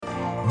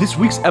This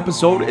week's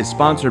episode is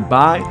sponsored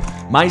by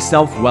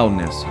Myself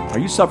Wellness. Are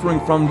you suffering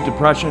from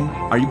depression?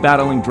 Are you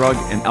battling drug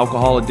and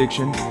alcohol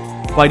addiction?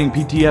 Fighting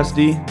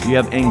PTSD? Do you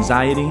have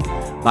anxiety?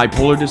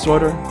 Bipolar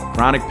disorder?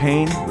 Chronic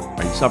pain?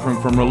 Are you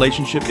suffering from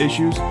relationship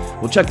issues?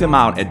 Well, check them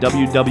out at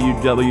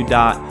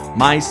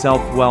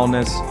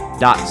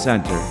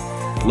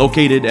www.myselfwellness.center.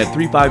 Located at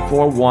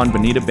 3541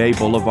 Bonita Bay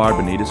Boulevard,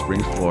 Bonita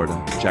Springs,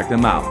 Florida. Check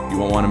them out. You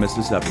won't want to miss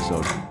this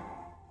episode.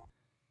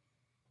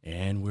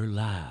 And we're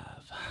live.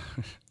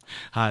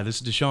 Hi,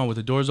 this is Deshaun with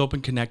the Doors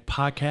Open Connect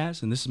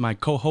podcast, and this is my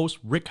co-host,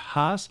 Rick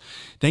Haas.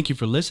 Thank you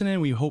for listening.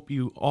 We hope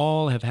you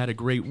all have had a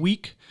great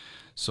week.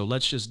 So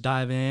let's just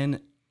dive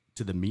in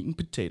to the meat and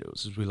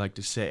potatoes, as we like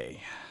to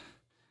say.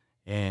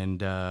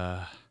 And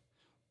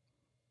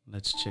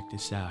let's check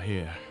this out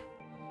here.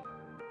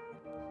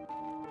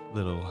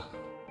 Little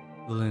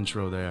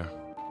intro there.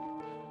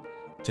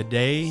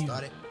 Today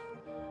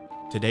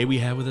we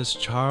have with us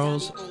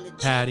Charles,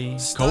 Patti,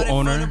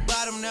 co-owner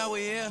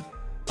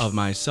of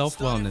Myself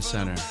Wellness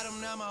Center.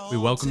 We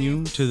welcome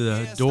you to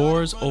the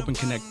Doors Open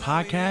Connect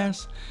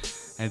podcast,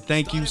 and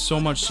thank you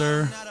so much,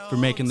 sir, for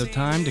making the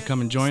time to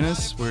come and join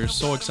us. We're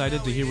so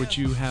excited to hear what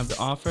you have to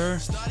offer.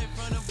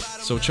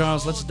 So,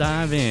 Charles, let's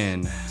dive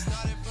in.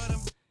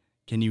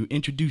 Can you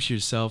introduce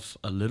yourself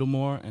a little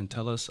more and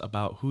tell us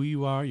about who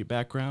you are, your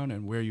background,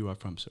 and where you are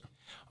from, sir?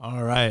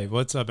 All right.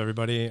 What's up,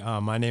 everybody?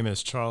 My name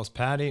is Charles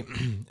Patti,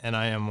 and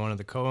I am one of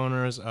the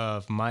co-owners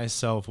of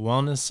Myself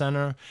Wellness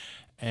Center.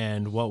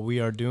 And what we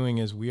are doing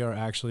is we are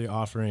actually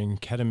offering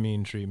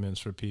ketamine treatments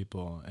for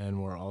people,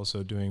 and we're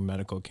also doing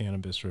medical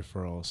cannabis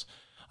referrals.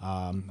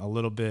 A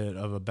little bit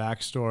of a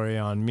backstory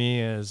on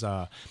me is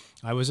I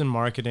was in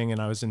marketing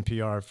and I was in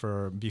PR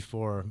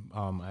before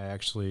I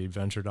actually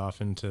ventured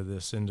off into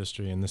this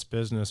industry and this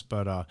business.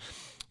 But I'm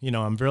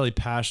really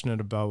passionate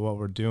about what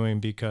we're doing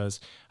because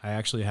I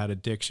actually had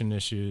addiction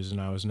issues and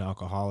I was an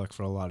alcoholic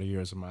for a lot of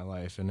years of my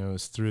life. And it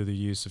was through the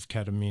use of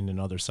ketamine and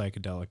other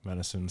psychedelic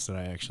medicines that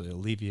I actually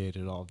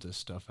alleviated all of this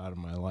stuff out of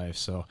my life.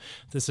 So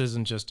this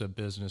isn't just a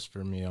business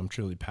for me. I'm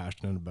truly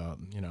passionate about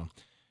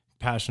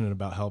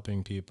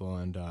helping people.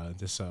 And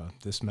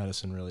this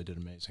medicine really did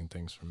amazing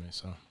things for me.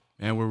 So.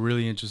 And we're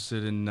really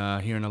interested in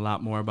hearing a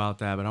lot more about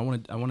that. But I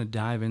want to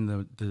dive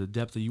into the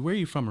depth of you. Where are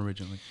you from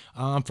originally?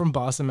 I'm from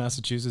Boston,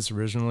 Massachusetts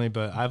originally,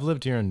 but I've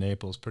lived here in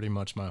Naples pretty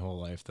much my whole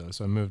life, though.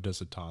 So I moved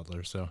as a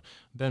toddler. So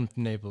I've been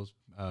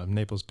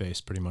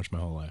Naples-based pretty much my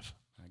whole life.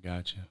 I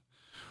got you.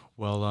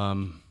 Well,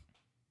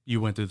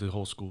 you went through the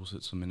whole school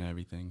system and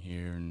everything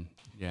here, and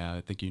yeah,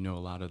 I think you know a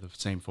lot of the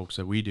same folks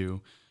that we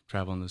do,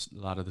 travel in a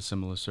lot of the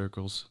similar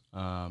circles.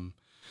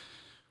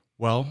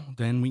 Well,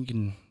 then we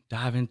can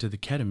dive into the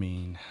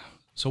ketamine.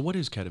 So what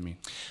is ketamine?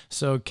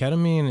 So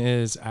ketamine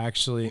is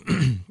actually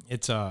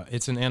it's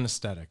an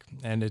anesthetic,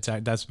 and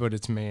that's what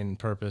its main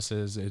purpose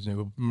is. Its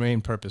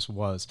main purpose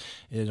was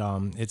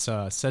it's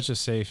such a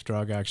safe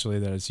drug actually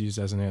that it's used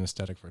as an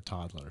anesthetic for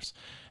toddlers,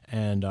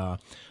 and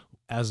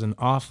as an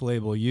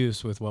off-label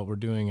use with what we're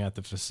doing at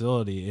the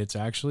facility, it's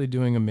actually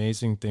doing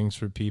amazing things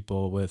for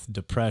people with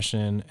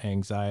depression,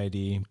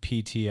 anxiety,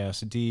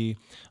 PTSD,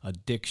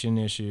 addiction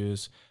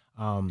issues.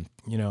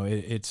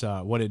 It's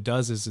what it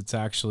does is it's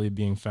actually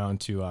being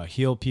found to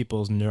heal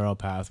people's neural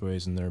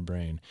pathways in their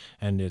brain,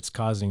 and it's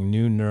causing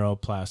new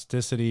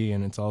neuroplasticity,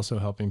 and it's also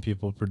helping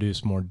people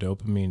produce more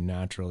dopamine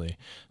naturally.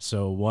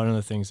 So one of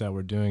the things that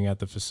we're doing at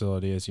the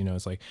facility is,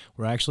 it's like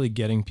we're actually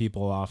getting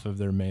people off of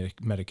their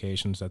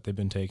medications that they've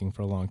been taking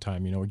for a long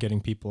time. We're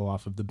getting people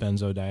off of the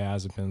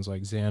benzodiazepines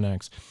like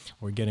Xanax.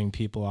 We're getting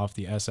people off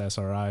the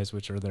SSRIs,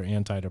 which are their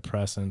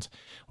antidepressants.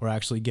 We're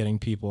actually getting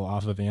people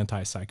off of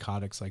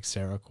antipsychotics like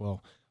Seroquel.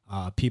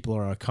 People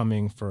are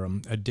coming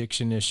from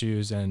addiction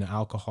issues and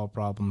alcohol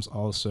problems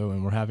also,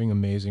 and we're having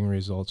amazing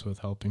results with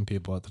helping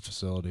people at the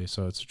facility.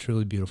 So it's a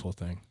truly beautiful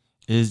thing.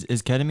 Is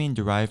ketamine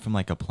derived from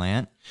like a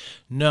plant?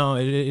 No,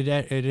 it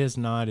is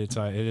not. It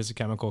is a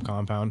chemical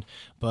compound.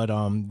 But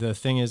the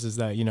thing is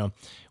that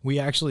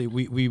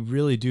we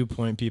really do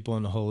point people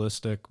in a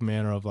holistic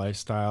manner of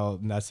lifestyle,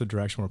 and that's the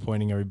direction we're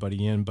pointing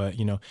everybody in. But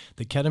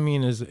the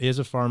ketamine is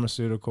a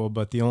pharmaceutical.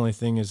 But the only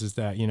thing is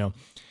that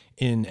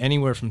in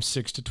anywhere from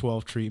 6 to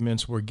 12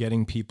 treatments, we're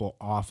getting people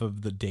off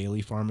of the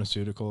daily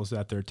pharmaceuticals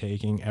that they're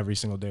taking every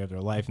single day of their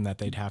life, and that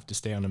they'd have to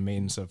stay on a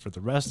maintenance of for the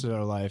rest of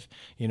their life.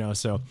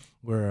 So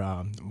we're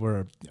a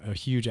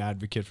huge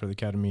advocate for the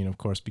ketamine, of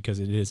course, because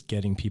it is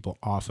getting people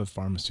off of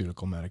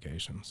pharmaceutical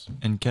medications.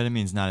 And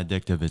ketamine's not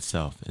addictive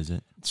itself, is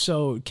it?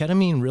 So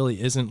ketamine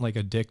really isn't like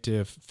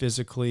addictive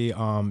physically.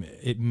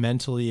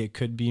 Mentally it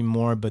could be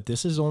more, but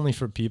this is only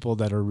for people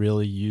that are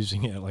really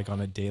using it like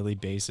on a daily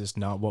basis,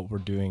 not what we're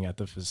doing at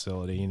the facility.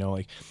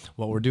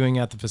 What we're doing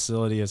at the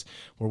facility is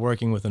we're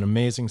working with an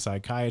amazing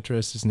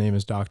psychiatrist. His name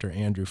is Dr.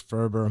 Andrew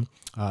Ferber.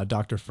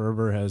 Dr.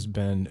 Ferber has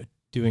been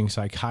doing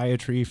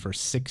psychiatry for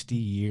 60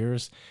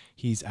 years.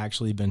 He's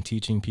actually been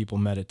teaching people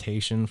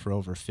meditation for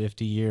over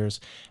 50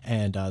 years.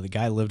 And the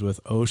guy lived with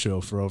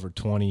Osho for over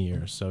 20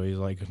 years. So he's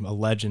like a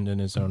legend in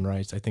his own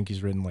rights. I think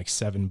he's written like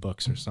 7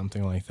 books or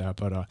something like that.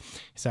 But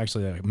he's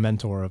actually a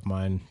mentor of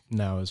mine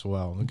now as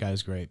well. The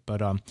guy's great.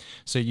 But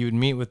so you would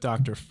meet with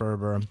Dr.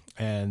 Ferber,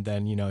 and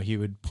then, you know, he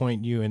would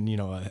point you in, you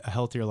know, a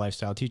healthier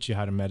lifestyle, teach you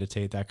how to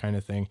meditate, that kind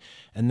of thing.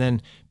 And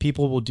then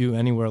people will do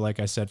anywhere, like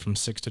I said, from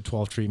 6 to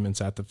 12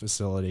 treatments at the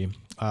facility.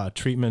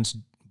 Treatments,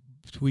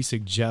 we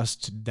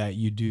suggest that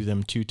you do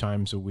them 2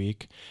 times a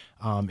week.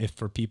 If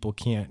for people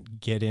can't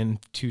get in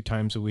 2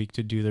 times a week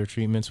to do their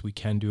treatments, we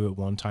can do it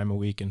 1 time a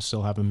week and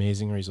still have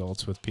amazing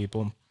results with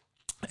people.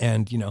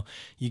 And, you know,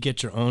 you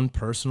get your own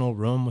personal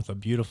room with a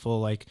beautiful,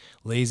 like,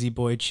 lazy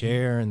boy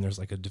chair, and there's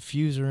like a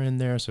diffuser in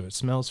there, so it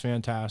smells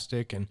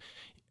fantastic. And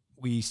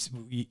we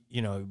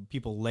you know,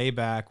 people lay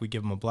back, we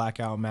give them a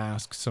blackout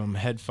mask, some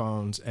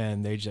headphones,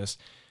 and they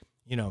just,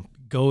 you know,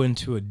 go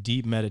into a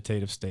deep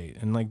meditative state.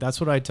 And like, that's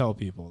what I tell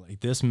people. Like,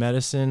 this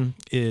medicine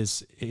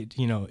is, it,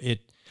 you know, it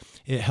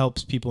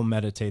helps people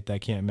meditate that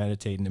can't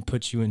meditate, and it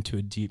puts you into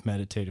a deep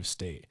meditative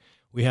state.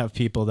 We have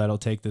people that'll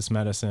take this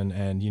medicine,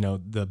 and, you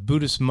know, the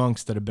Buddhist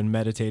monks that have been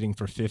meditating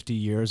for 50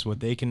 years,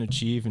 what they can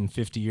achieve in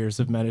 50 years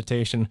of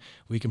meditation,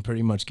 we can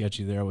pretty much get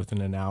you there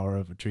within an hour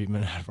of a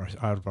treatment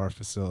out of our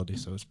facility.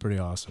 So it's pretty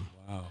awesome.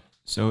 Wow.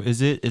 So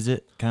is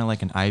it kind of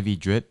like an IV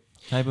drip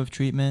type of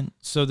treatment?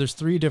 So there's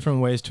 3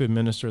 different ways to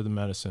administer the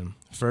medicine.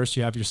 First,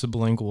 you have your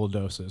sublingual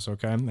doses,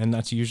 okay? And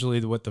that's usually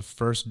what the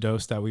first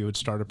dose that we would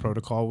start a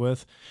protocol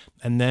with.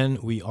 And then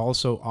we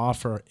also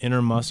offer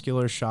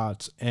intramuscular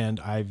shots and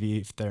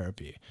IV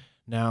therapy.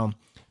 Now,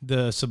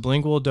 the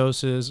sublingual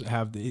doses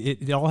have,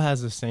 it all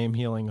has the same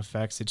healing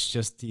effects. It's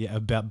just the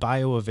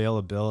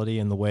bioavailability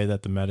and the way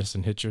that the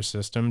medicine hits your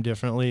system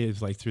differently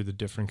is like through the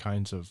different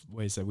kinds of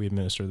ways that we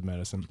administer the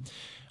medicine.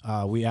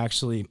 We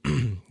actually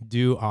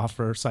do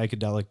offer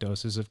psychedelic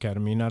doses of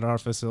ketamine at our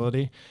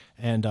facility.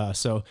 And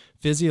so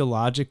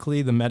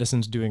physiologically, the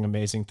medicine's doing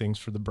amazing things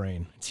for the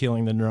brain. It's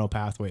healing the neural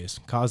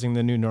pathways, causing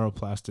the new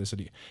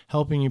neuroplasticity,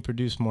 helping you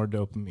produce more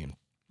dopamine.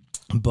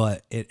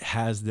 But it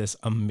has this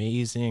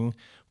amazing,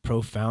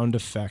 profound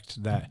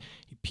effect that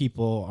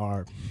people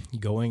are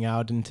going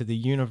out into the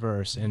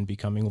universe and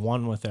becoming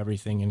one with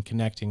everything and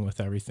connecting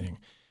with everything.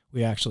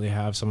 We actually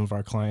have some of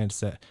our clients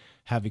that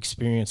have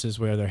experiences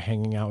where they're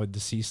hanging out with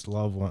deceased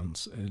loved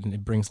ones, and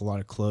it brings a lot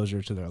of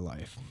closure to their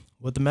life.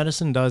 What the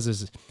medicine does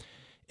is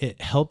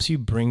it helps you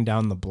bring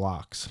down the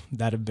blocks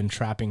that have been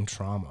trapping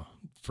trauma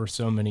for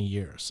so many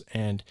years,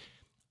 and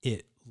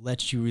it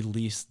lets you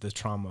release the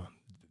trauma,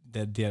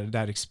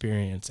 that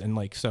experience. And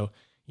like, so,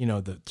 you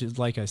know, just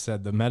like I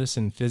said, the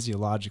medicine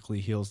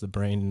physiologically heals the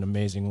brain in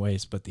amazing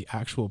ways, but the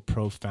actual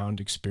profound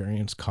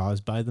experience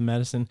caused by the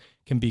medicine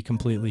can be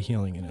completely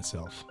healing in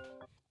itself.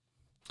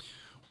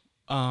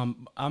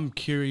 I'm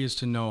curious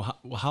to know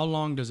how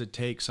long does it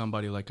take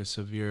somebody like a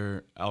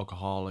severe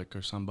alcoholic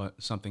or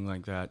something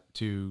like that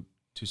to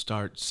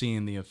start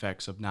seeing the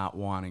effects of not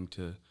wanting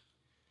to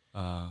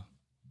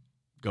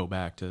go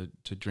back to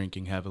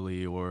drinking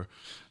heavily, or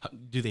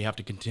do they have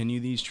to continue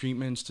these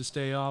treatments to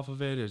stay off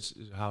of it?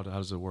 How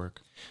does it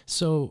work?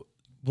 So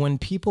when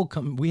people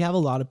come, we have a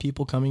lot of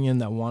people coming in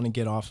that want to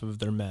get off of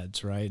their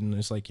meds, right? And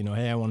it's like, you know,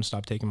 hey, I want to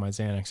stop taking my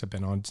Xanax. I've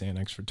been on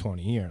Xanax for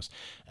 20 years.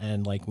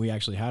 And like, we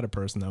actually had a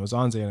person that was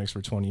on Xanax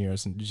for 20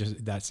 years, and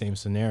just that same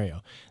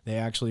scenario. They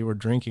actually were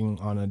drinking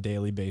on a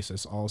daily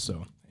basis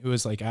also. It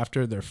was like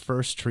after their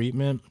first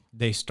treatment,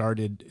 they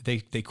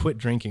quit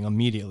drinking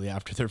immediately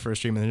after their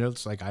first treatment. And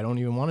it's like, I don't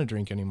even want to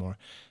drink anymore.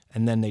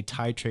 And then they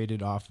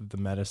titrated off of the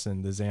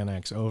medicine, the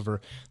Xanax,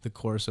 over the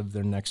course of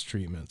their next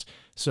treatments.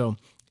 So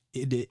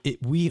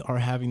we are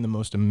having the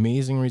most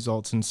amazing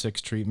results in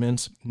 6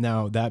 treatments.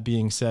 Now, that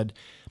being said,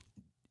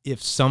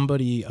 if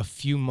somebody a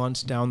few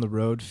months down the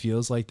road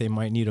feels like they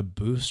might need a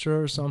booster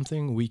or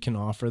something, we can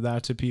offer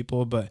that to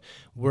people. But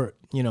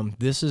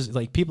this is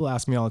like, people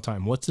ask me all the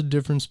time, what's the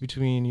difference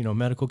between, you know,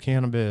 medical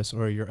cannabis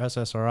or your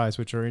SSRIs,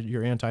 which are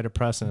your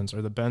antidepressants,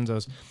 or the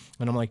benzos?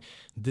 And I'm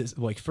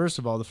like, first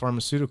of all, the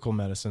pharmaceutical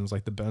medicines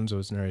like the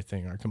benzos and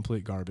everything are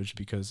complete garbage,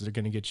 because they're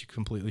going to get you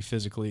completely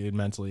physically and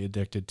mentally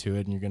addicted to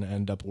it, and you're going to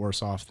end up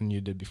worse off than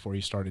you did before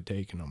you started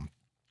taking them.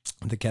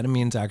 The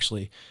ketamine's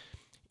actually,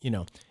 you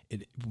know,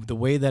 the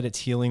way that it's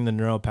healing the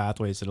neural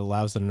pathways, it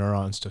allows the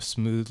neurons to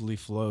smoothly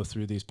flow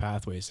through these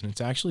pathways, and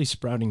it's actually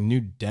sprouting new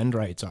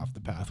dendrites off the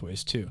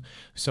pathways too.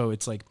 So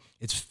it's like,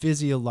 it's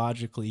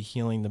physiologically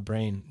healing the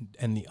brain,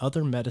 and the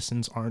other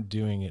medicines aren't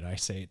doing it. I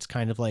say it's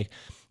kind of like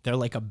they're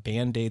like a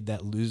Band-Aid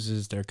that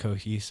loses their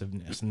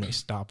cohesiveness and they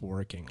stop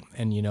working.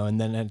 And, you know, and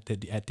then at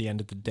the end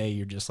of the day,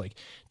 you're just like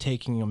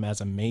taking them as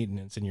a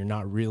maintenance, and you're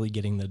not really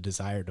getting the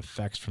desired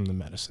effects from the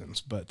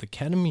medicines. But the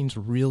ketamine's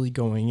really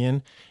going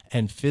in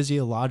and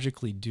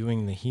physiologically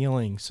doing the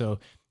healing. So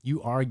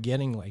you are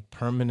getting like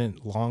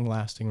permanent,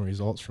 long-lasting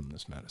results from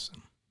this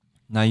medicine.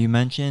 Now, you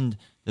mentioned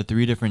the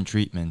 3 different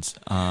treatments.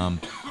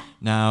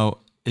 Now,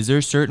 is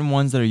there certain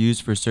ones that are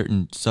used for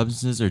certain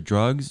substances or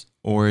drugs,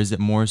 or is it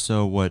more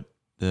so what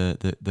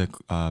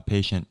the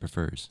patient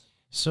prefers?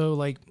 So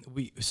like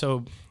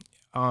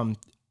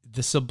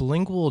the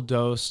sublingual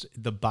dose,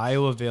 the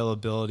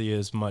bioavailability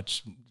is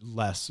much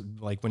less.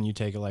 Like when you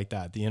take it like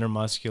that, the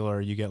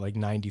intermuscular, you get like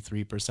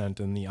 93%,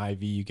 and the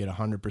IV, you get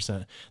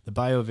 100%. The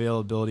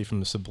bioavailability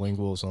from the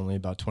sublingual is only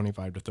about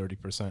 25 to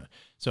 30%.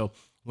 So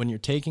when you're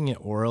taking it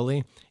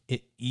orally,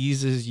 it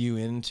eases you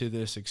into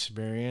this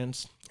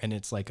experience, and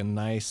it's like a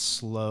nice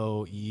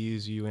slow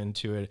ease you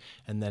into it,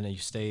 and then you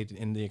stay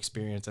in the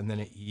experience, and then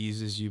it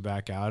eases you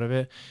back out of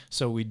it.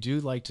 So we do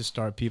like to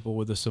start people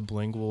with a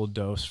sublingual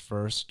dose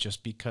first,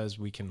 just because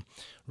we can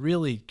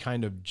really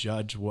kind of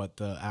judge what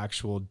the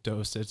actual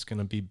dose that's going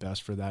to be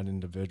best for that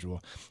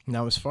individual.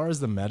 Now, as far as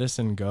the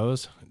medicine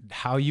goes,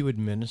 how you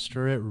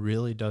administer it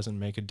really doesn't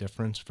make a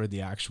difference for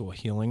the actual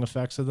healing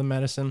effects of the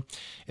medicine.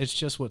 It's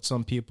just what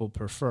some people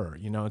prefer.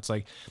 You know, it's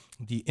like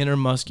the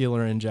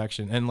intermuscular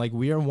injection. And like,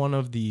 we are one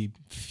of the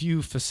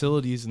few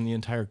facilities in the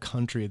entire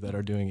country that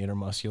are doing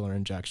intermuscular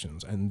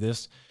injections. And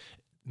this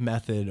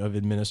method of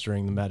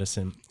administering the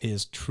medicine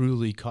is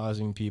truly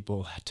causing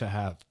people to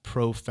have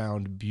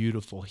profound,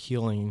 beautiful,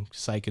 healing,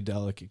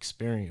 psychedelic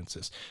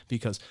experiences,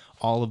 because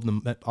all of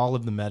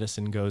the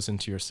medicine goes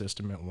into your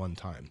system at one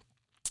time.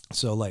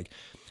 So like,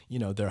 you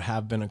know, there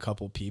have been a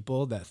couple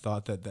people that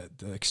thought that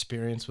the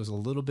experience was a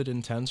little bit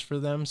intense for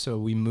them. So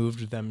we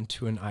moved them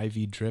to an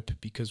IV drip,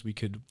 because we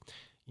could,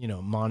 you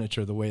know,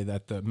 monitor the way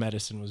that the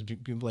medicine was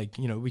like,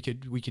 you know, we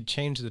could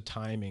change the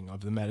timing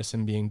of the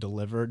medicine being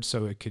delivered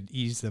so it could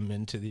ease them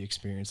into the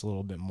experience a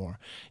little bit more.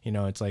 You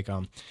know, it's like,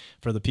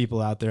 for the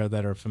people out there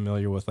that are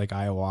familiar with like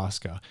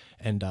ayahuasca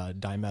and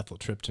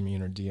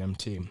dimethyltryptamine or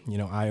DMT, you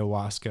know,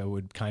 ayahuasca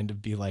would kind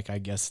of be like, I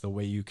guess, the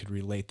way you could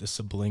relate the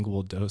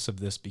sublingual dose of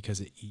this,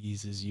 because it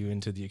eases you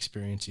into the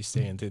experience, you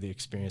stay into the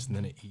experience, and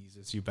then it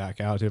eases you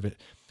back out of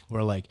it.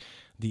 Where like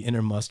the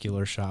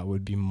intermuscular shot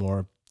would be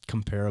more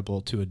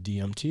comparable to a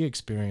DMT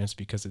experience,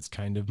 because it's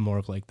kind of more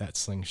of like that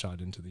slingshot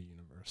into the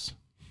universe.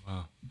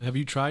 Wow. Have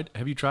you tried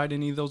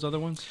any of those other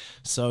ones?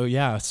 So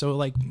yeah, so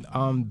like,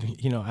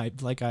 you know, I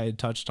had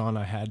touched on,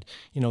 I had,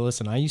 you know,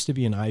 listen, I used to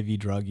be an IV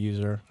drug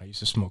user. I used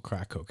to smoke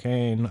crack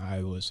cocaine.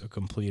 I was a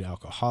complete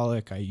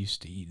alcoholic. I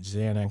used to eat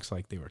Xanax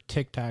like they were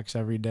Tic Tacs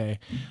every day.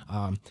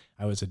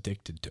 I was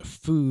addicted to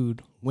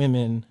food,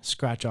 women,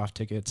 scratch off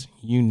tickets,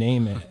 you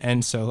name it.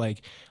 And so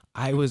like,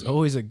 I was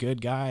always a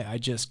good guy. I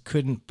just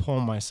couldn't pull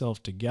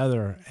myself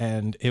together.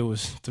 And it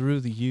was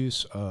through the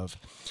use of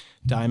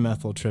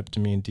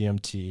dimethyltryptamine,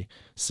 DMT,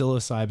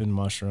 psilocybin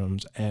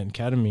mushrooms, and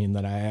ketamine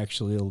that I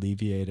actually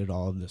alleviated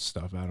all of this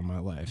stuff out of my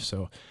life.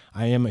 So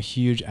I am a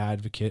huge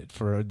advocate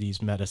for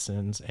these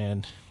medicines.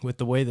 And with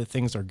the way that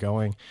things are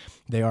going,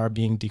 they are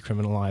being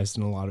decriminalized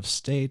in a lot of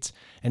states.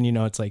 And, you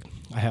know, it's like,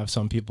 I have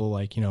some people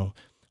like, you know,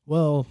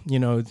 well, you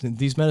know,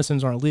 these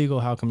medicines aren't legal.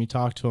 How come you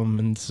talk to them?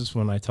 And this is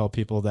when I tell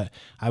people that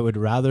I would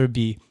rather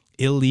be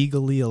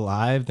illegally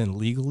alive than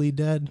legally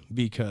dead,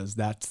 because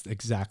that's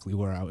exactly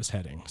where I was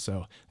heading.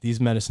 So these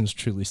medicines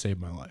truly saved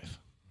my life.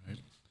 Right.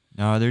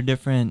 Now, are there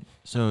different,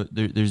 so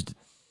there's,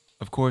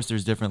 of course,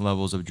 there's different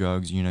levels of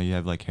drugs. You know, you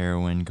have like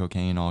heroin,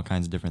 cocaine, all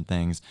kinds of different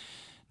things.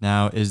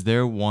 Now, is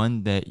there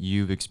one that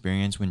you've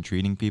experienced when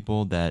treating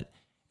people that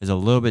is a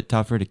little bit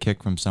tougher to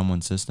kick from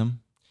someone's system?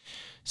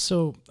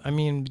 So, I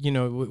mean, you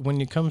know, when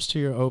it comes to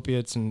your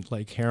opiates and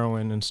like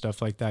heroin and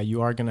stuff like that,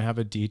 you are going to have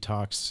a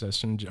detox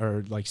session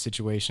or like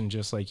situation,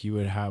 just like you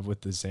would have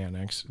with the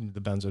Xanax, the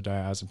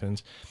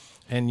benzodiazepines.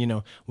 And, you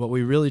know, what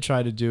we really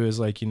try to do is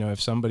like, you know, if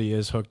somebody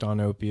is hooked on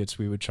opiates,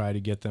 we would try to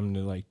get them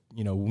to like,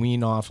 you know,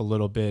 wean off a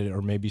little bit,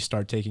 or maybe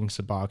start taking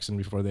Suboxone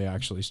before they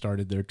actually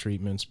started their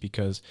treatments,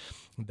 because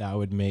that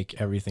would make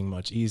everything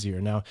much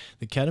easier. Now,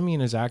 the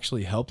ketamine is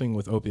actually helping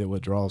with opiate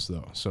withdrawals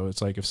though. So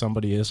it's like if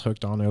somebody is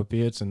hooked on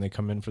opiates and they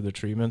come in for the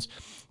treatments,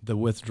 the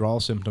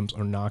withdrawal symptoms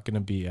are not going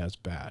to be as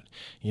bad,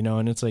 you know?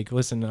 And it's like,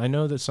 listen, I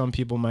know that some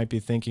people might be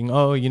thinking,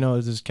 oh, you know,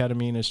 this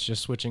ketamine is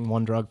just switching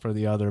one drug for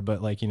the other.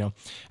 But like, you know,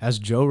 as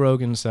Joe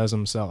Rogan says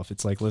himself,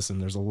 it's like, listen,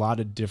 there's a lot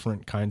of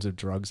different kinds of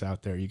drugs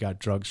out there. You got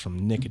drugs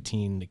from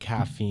nicotine to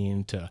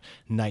caffeine to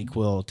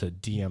NyQuil to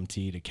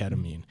DMT to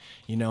ketamine,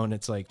 you know? And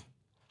it's like,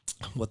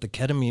 what the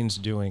ketamine's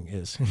doing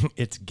is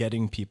it's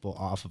getting people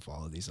off of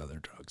all of these other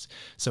drugs.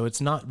 So it's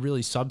not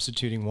really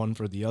substituting one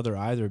for the other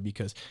either,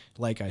 because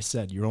like I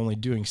said, you're only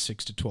doing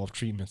 6 to 12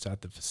 treatments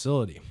at the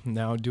facility.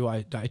 Now,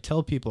 I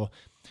tell people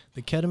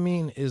the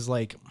ketamine is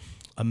like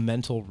a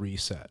mental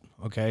reset.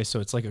 Okay. So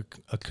it's like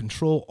a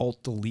control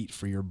alt delete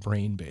for your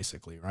brain,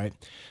 basically. Right.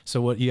 So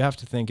what you have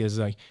to think is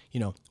like, you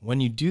know, when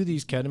you do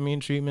these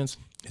ketamine treatments,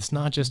 it's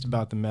not just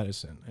about the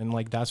medicine. And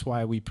like, that's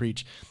why we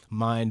preach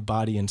mind,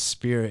 body, and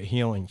spirit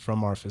healing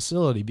from our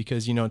facility,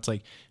 because, you know, it's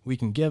like we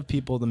can give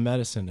people the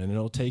medicine and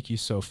it'll take you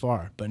so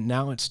far, but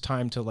now it's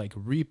time to like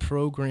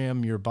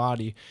reprogram your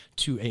body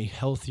to a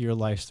healthier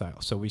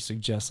lifestyle. So we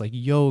suggest like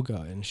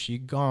yoga and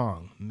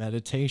Qigong,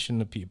 meditation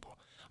to people.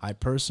 I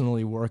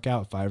personally work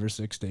out 5 or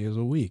 6 days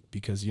a week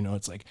because, you know,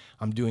 it's like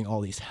I'm doing all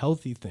these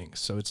healthy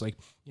things. So it's like,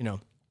 you know,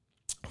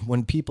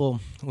 when people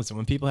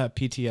have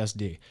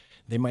PTSD,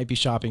 they might be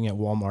shopping at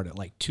Walmart at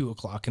like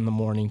 2:00 in the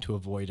morning to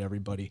avoid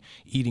everybody,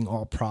 eating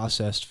all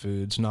processed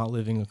foods, not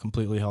living a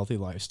completely healthy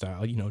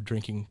lifestyle,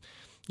 drinking,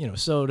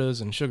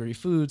 sodas and sugary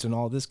foods and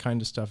all this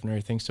kind of stuff and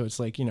everything. So it's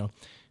like, the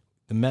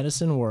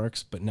medicine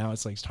works, but now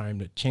it's like it's time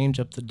to change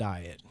up the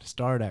diet,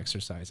 start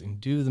exercising,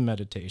 do the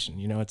meditation.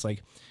 It's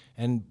like,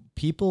 and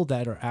people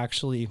that are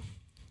actually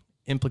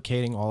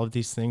implicating all of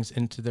these things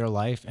into their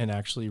life and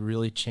actually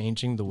really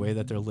changing the way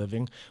that they're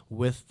living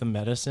with the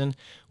medicine,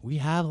 we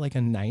have like a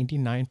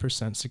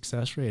 99%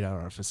 success rate at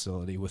our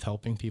facility with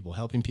helping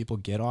people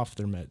get off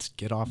their meds,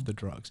 get off the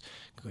drugs,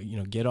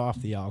 get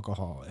off the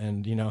alcohol.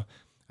 And,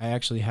 I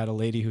actually had a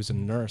lady who's a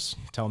nurse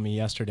tell me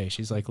yesterday,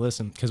 she's like,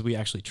 listen, because we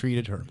actually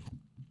treated her.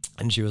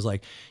 And she was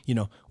like,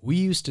 we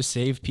used to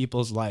save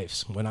people's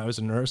lives. When I was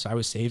a nurse, I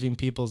was saving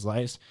people's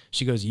lives.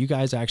 She goes, you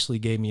guys actually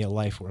gave me a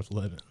life worth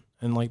living.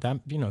 And like that,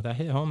 that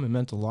hit home. It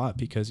meant a lot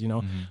because,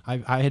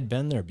 I had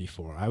been there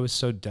before. I was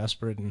so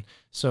desperate and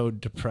so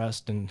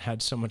depressed and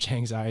had so much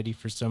anxiety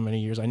for so many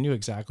years. I knew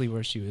exactly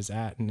where she was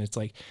at. And it's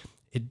like,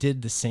 it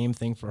did the same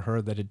thing for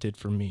her that it did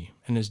for me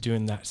and is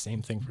doing that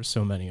same thing for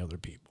so many other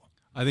people.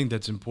 I think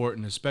that's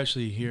important,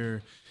 especially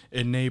here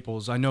in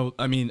Naples.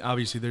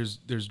 Obviously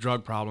there's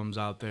drug problems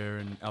out there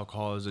and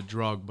alcohol is a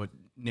drug, but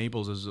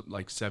Naples is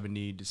like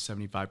 70 to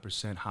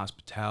 75%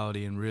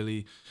 hospitality, and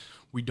really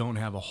we don't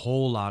have a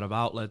whole lot of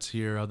outlets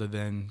here other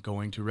than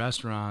going to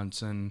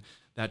restaurants, and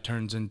that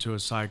turns into a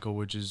cycle,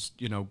 which is,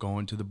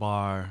 going to the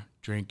bar,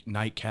 drink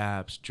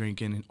nightcaps,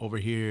 drinking over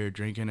here,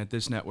 drinking at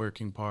this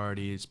networking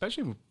party,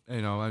 especially,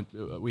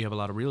 we have a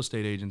lot of real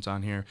estate agents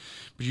on here,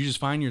 but you just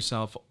find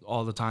yourself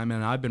all the time.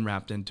 And I've been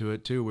wrapped into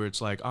it too, where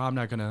it's like, oh, I'm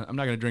not going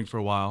to drink for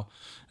a while.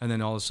 And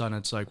then all of a sudden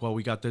it's like, well,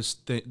 we got this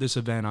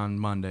event on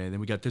Monday, then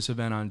we got this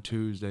event on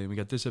Tuesday, and we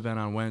got this event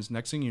on Wednesday.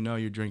 Next thing you know,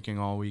 you're drinking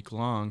all week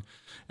long,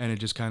 and it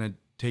just kind of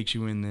takes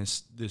you in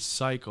this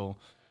cycle.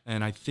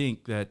 And I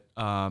think that,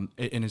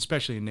 and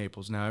especially in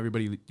Naples, now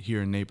everybody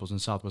here in Naples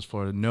and Southwest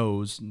Florida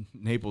knows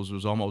Naples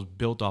was almost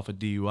built off of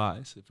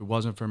DUIs. If it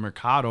wasn't for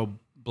Mercado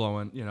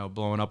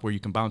blowing up where you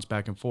can bounce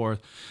back and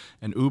forth,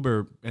 and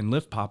Uber and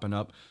Lyft popping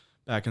up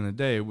back in the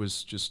day, it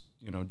was just,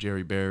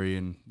 Jerry Berry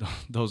and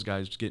those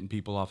guys getting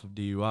people off of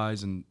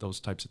DUIs and those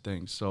types of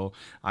things. So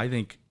I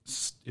think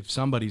if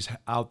somebody's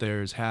out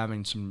there is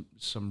having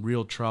some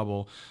real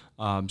trouble,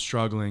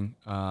 struggling,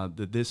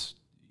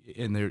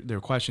 and they're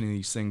questioning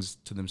these things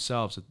to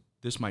themselves, that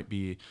this might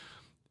be,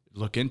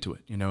 look into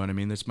it. You know what I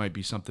mean? This might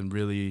be something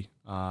really,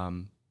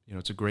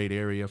 it's a great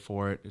area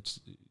for it.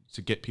 It's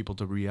to get people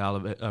to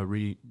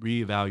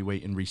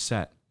reevaluate and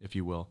reset, if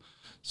you will.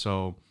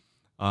 So,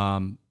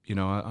 I'm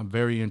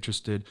very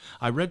interested.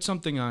 I read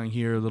something on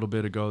here a little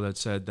bit ago that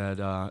said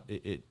that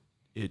it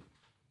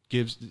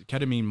gives,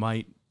 ketamine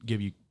might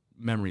give you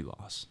memory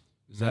loss.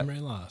 Memory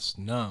loss?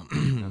 No,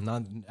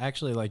 not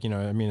actually. Like,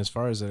 as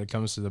far as it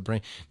comes to the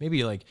brain,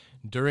 maybe like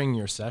during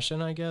your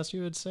session, I guess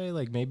you would say,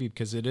 like maybe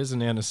because it is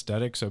an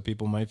anesthetic, so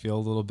people might feel a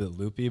little bit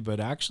loopy, but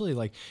actually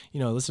like,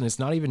 listen, it's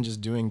not even just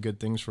doing good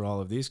things for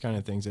all of these kind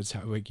of things. It's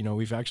how, like,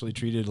 we've actually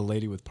treated a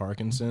lady with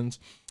Parkinson's.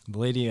 The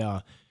lady,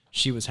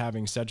 she was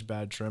having such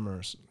bad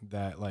tremors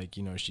that, like,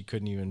 she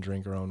couldn't even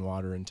drink her own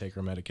water and take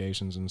her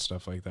medications and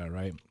stuff like that,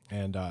 right?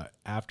 And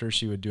after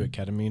she would do a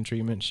ketamine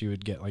treatment, she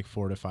would get like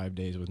 4 to 5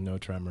 days with no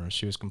tremors.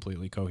 She was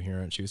completely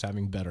coherent. She was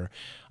having better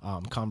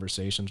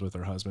conversations with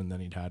her husband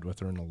than he'd had with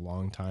her in a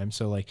long time.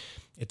 So, like,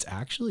 it's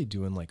actually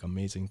doing, like,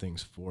 amazing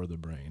things for the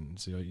brain.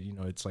 So,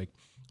 it's like,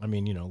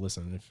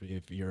 listen,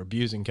 if you're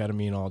abusing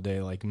ketamine all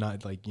day, like,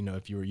 not like,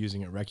 if you were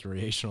using it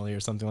recreationally or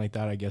something like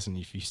that, I guess, and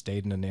if you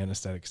stayed in an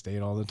anesthetic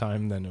state all the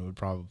time, then it would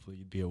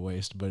probably be a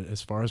waste. But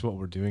as far as what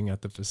we're doing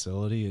at the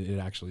facility, it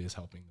actually is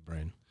helping the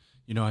brain.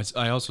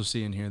 I also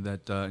see in here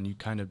that, and you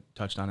kind of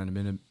touched on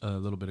it a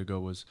little bit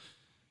ago, was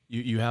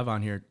you have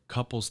on here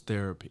couples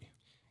therapy.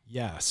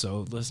 Yeah.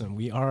 So listen,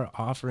 we are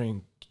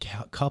offering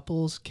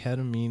couples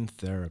ketamine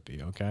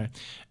therapy. Okay.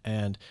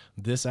 And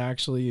this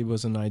actually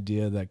was an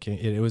idea that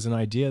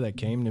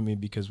came to me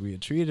because we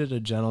had treated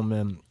a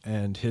gentleman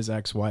and his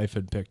ex-wife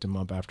had picked him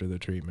up after the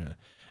treatment.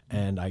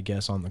 And I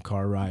guess on the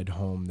car ride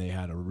home, they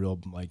had a real,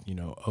 like,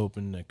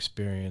 open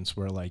experience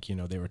where, like,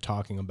 they were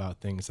talking about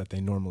things that they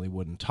normally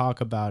wouldn't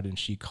talk about. And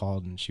she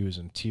called and she was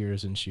in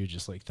tears and she was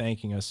just like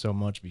thanking us so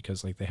much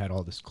because, like, they had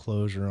all this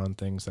closure on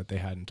things that they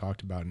hadn't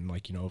talked about in,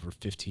 like, over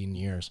 15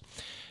 years.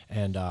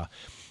 And I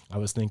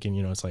was thinking,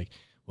 it's like,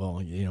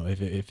 well,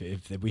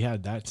 if we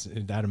had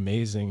that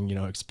amazing,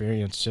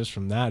 experience just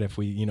from that, if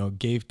we,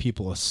 gave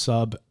people a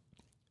sub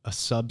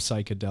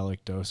psychedelic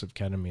dose of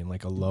ketamine,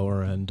 like a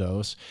lower end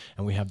dose,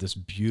 and we have this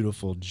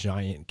beautiful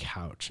giant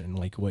couch, and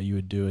like what you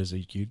would do is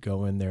you'd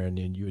go in there and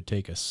then you would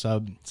take a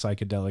sub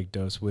psychedelic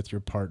dose with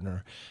your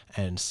partner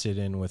and sit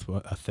in with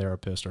a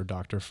therapist or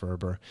Dr.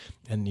 Ferber,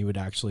 and you would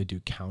actually do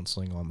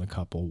counseling on the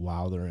couple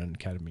while they're in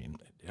ketamine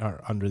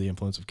or under the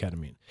influence of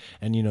ketamine.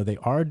 And they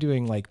are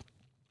doing, like,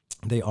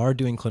 they are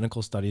doing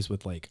clinical studies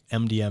with like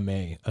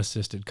MDMA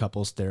assisted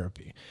couples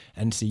therapy.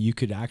 And see, you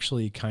could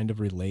actually kind of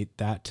relate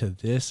that to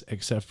this,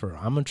 except for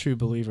I'm a true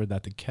believer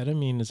that the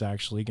ketamine is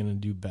actually going to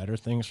do better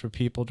things for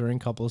people during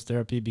couples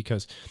therapy,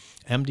 because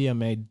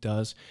MDMA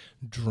does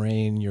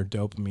drain your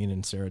dopamine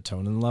and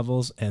serotonin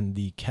levels, and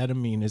the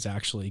ketamine is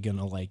actually going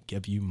to like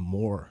give you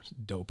more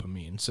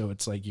dopamine. So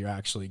it's like you're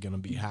actually going to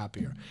be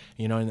happier,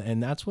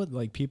 and that's what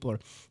like people are,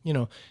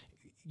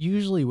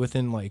 usually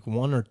within like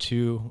one or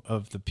two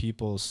of the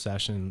people's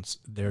sessions,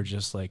 they're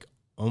just like,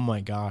 oh my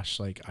gosh,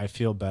 like I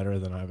feel better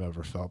than I've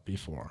ever felt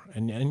before.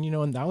 And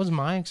and that was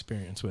my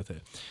experience with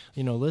it.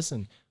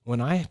 Listen,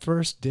 when I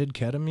first did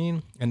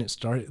ketamine and it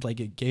started,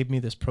 like it gave me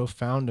this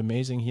profound,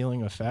 amazing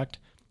healing effect,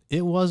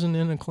 it wasn't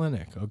in a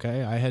clinic.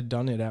 Okay. I had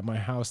done it at my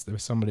house. There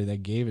was somebody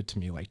that gave it to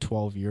me like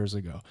 12 years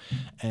ago.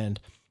 And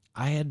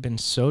I had been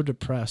so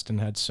depressed and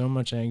had so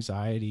much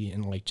anxiety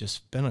and like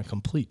just been a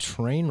complete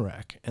train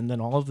wreck. And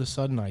then all of a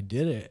sudden I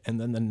did it. And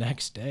then the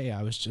next day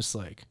I was just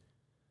like,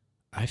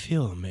 I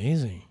feel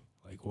amazing.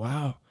 Like,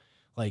 wow.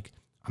 Like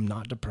I'm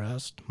not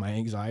depressed. My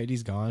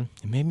anxiety's gone.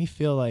 It made me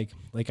feel like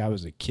I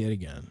was a kid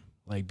again,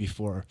 like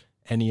before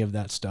any of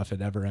that stuff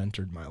had ever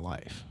entered my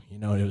life.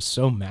 It was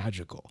so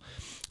magical.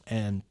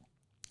 And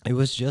it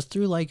was just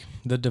through like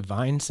the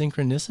divine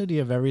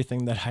synchronicity of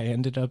everything that I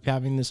ended up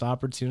having this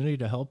opportunity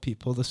to help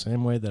people the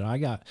same way that I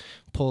got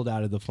pulled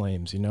out of the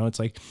flames. It's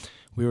like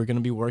we were going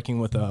to be working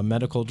with a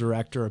medical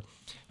director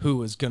who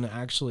was going to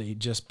actually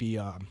just be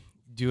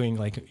doing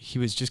like, he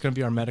was just going to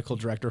be our medical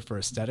director for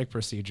aesthetic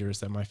procedures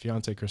that my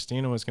fiance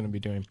Christina was going to be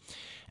doing.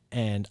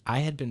 And I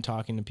had been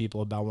talking to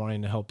people about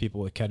wanting to help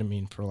people with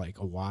ketamine for like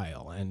a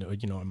while. And,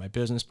 my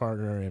business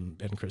partner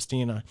and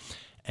Christina,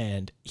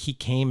 and he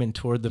came and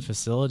toured the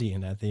facility.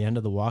 And at the end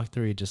of the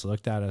walkthrough, he just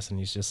looked at us and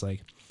he's just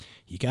like,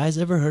 you guys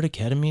ever heard of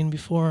ketamine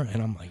before?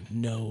 And I'm like,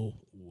 no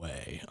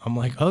way. I'm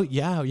like, oh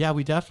yeah,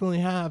 we definitely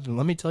have. And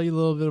let me tell you a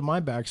little bit of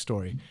my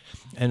backstory.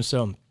 And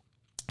so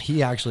he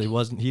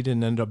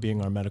didn't end up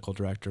being our medical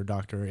director.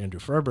 Dr. Andrew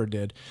Ferber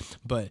did,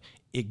 but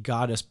it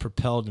got us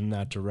propelled in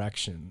that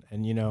direction.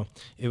 And,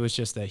 it was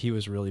just that he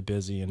was really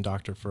busy, and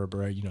Dr.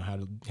 Ferber,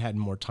 had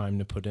more time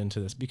to put into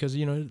this because,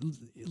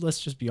 let's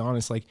just be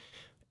honest, like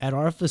at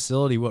our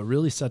facility, what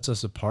really sets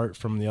us apart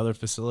from the other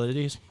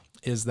facilities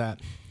is that,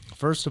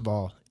 first of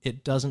all,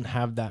 it doesn't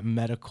have that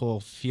medical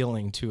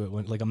feeling to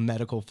it, like a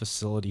medical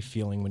facility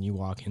feeling when you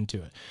walk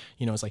into it.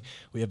 It's like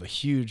we have a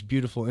huge,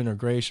 beautiful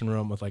integration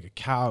room with like a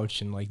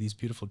couch and like these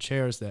beautiful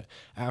chairs that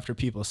after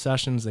people's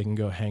sessions, they can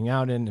go hang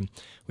out in. And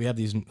we have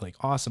these like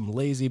awesome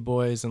lazy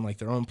boys and like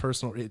their own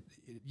personal,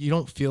 you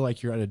don't feel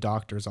like you're at a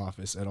doctor's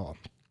office at all.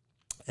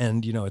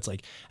 And, it's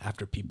like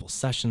after people's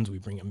sessions, we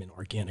bring them in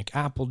organic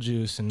apple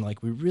juice and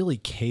like we really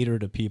cater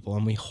to people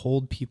and we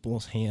hold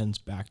people's hands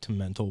back to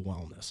mental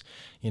wellness.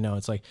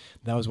 It's like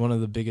that was one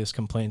of the biggest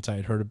complaints I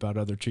had heard about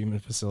other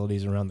treatment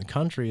facilities around the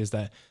country is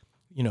that,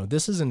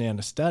 this is an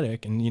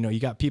anesthetic and, you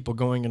got people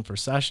going in for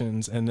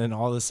sessions and then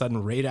all of a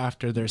sudden right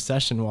after their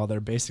session, while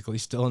they're basically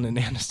still in an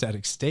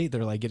anesthetic state,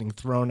 they're like getting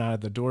thrown out of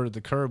the door to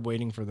the curb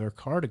waiting for their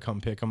car to come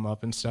pick them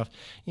up and stuff,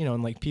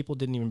 and like people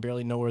didn't even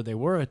barely know where they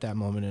were at that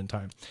moment in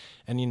time.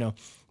 And,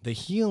 the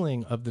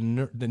healing of the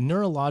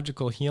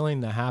neurological healing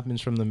that happens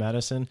from the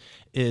medicine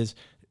is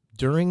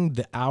during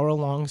the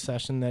hour-long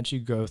session that you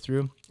go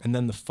through, and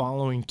then the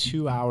following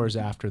 2 hours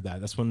after that.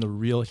 That's when the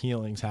real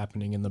healing's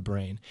happening in the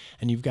brain.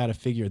 And you've got to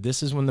figure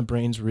this is when the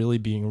brain's really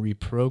being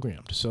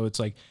reprogrammed. So it's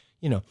like,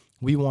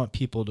 we want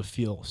people to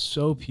feel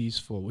so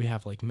peaceful. We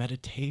have like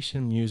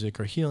meditation music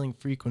or healing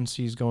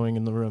frequencies going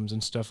in the rooms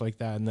and stuff like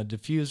that, and the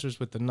diffusers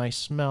with the nice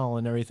smell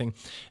and everything.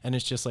 And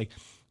it's just like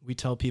we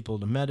tell people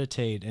to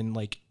meditate, and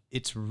like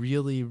it's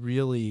really,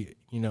 really,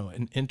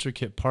 an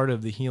intricate part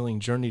of the healing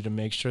journey to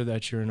make sure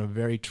that you're in a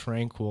very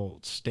tranquil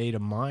state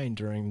of mind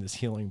during this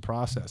healing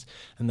process.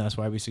 And that's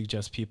why we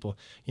suggest people,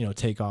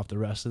 take off the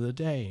rest of the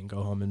day and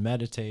go home and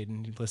meditate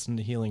and listen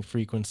to healing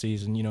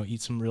frequencies and,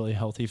 eat some really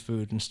healthy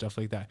food and stuff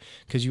like that.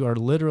 Because you are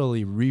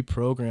literally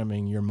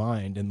reprogramming your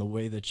mind in the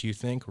way that you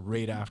think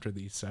right after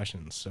these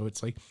sessions. So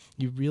it's like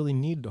you really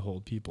need to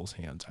hold people's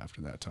hands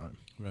after that time.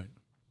 Right.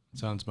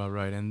 Sounds about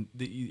right. And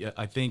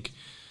I think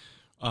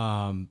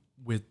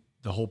with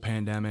the whole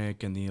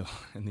pandemic and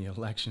the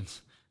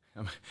elections,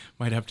 I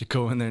might have to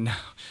go in there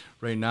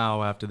right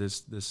now after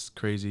this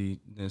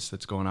craziness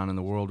that's going on in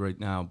the world right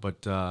now.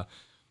 But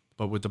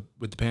with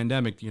the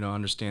pandemic,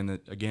 understand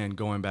that again,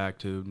 going back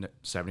to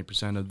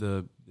 70% of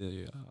the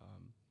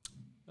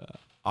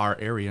our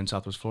area in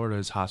Southwest Florida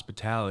is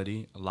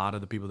hospitality. A lot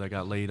of the people that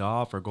got laid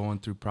off are going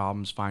through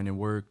problems finding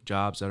work,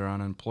 jobs that are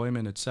on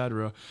unemployment,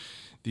 etc.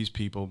 These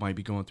people might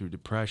be going through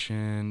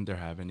depression. They're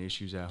having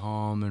issues at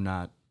home. They're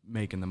not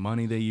making the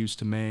money they used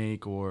to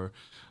make, or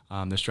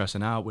they're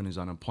stressing out when is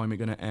unemployment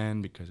going to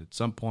end, because at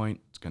some point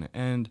it's going to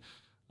end.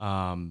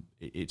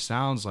 It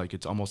sounds like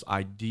it's almost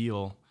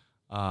ideal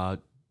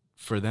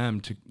for them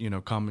to,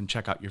 come and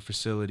check out your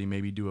facility,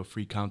 maybe do a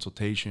free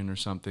consultation or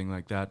something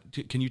like that.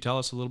 Can you tell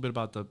us a little bit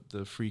about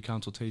the free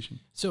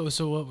consultation?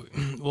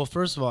 Well,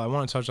 first of all, I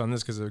want to touch on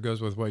this because it goes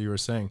with what you were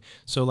saying.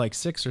 So like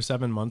 6 or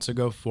 7 months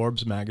ago,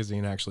 Forbes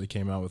magazine actually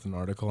came out with an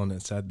article, and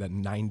it said that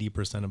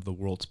 90% of the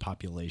world's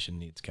population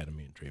needs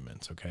ketamine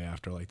treatments. Okay.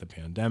 After like the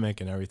pandemic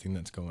and everything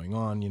that's going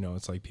on,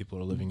 it's like people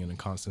are living in a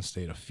constant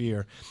state of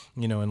fear,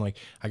 and like,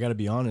 I got to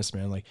be honest,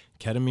 man, like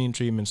ketamine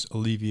treatments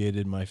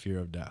alleviated my fear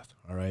of death.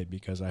 All right.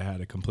 Because I had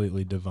a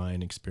completely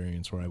divine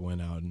experience where I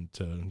went out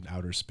into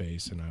outer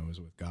space and I was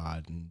with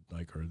God and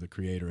or the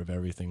creator of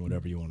everything,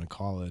 whatever you want to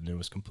call it. And it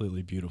was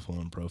completely beautiful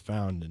and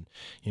profound. And,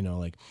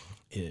 like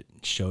it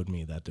showed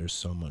me that there's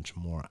so much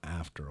more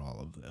after all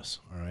of this.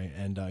 All right.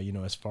 And,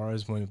 as far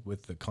as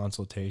with the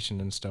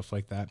consultation and stuff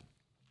like that,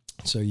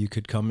 so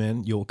you'll come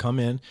in,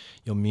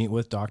 you'll meet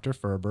with Dr.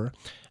 Ferber,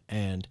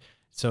 and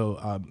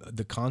so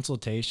the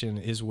consultation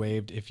is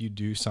waived if you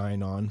do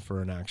sign on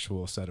for an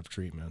actual set of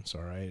treatments,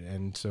 all right?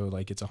 And so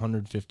like it's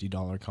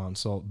 $150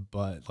 consult,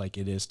 but like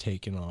it is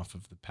taken off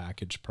of the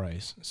package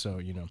price. So,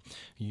 you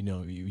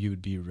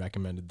would be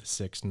recommended the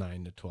 6,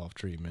 9 to 12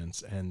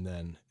 treatments, and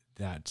then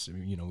that's,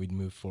 we'd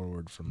move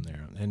forward from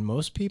there. And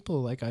most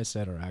people, like I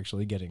said, are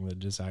actually getting the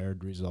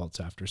desired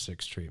results after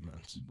 6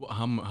 treatments.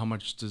 How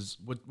much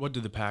what do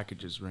the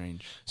packages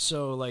range?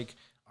 So like,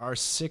 our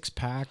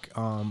 6-pack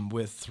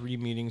with 3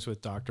 meetings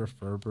with Dr.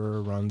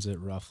 Ferber runs at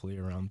roughly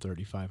around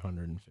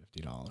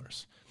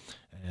 $3,550.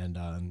 And,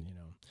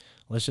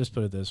 let's just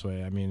put it this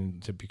way. I mean,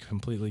 to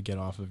completely get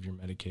off of your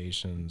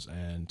medications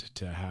and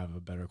to have a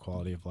better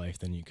quality of life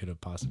than you could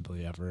have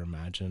possibly ever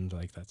imagined,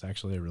 like that's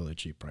actually a really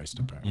cheap price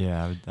to pay.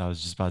 Yeah, I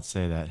was just about to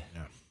say that.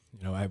 Yeah.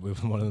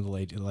 One of the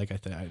ladies, like I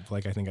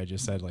think I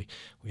just said, like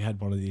we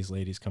had one of these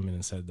ladies come in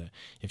and said that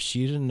if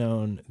she'd have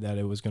known that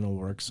it was going to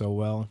work so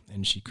well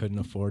and she couldn't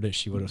afford it,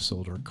 she would have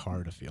sold her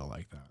car to feel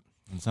like that.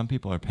 And some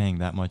people are paying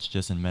that much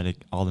just in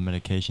all the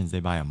medications they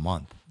buy a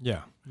month.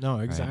 Yeah, no,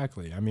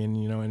 exactly. Right? I mean,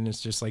 and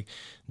it's just like,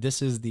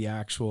 this is the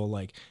actual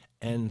like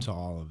end to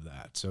all of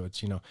that. So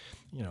it's,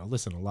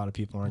 listen, a lot of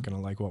people aren't going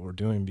to like what we're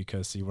doing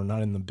because, see, we're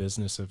not in the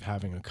business of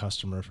having a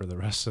customer for the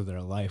rest of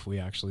their life. We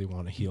actually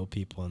want to heal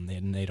people, and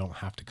they don't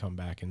have to come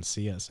back and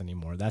see us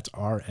anymore. That's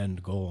our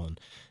end goal. And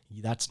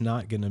that's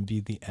not going to be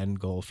the end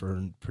goal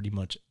for pretty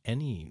much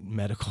any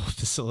medical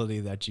facility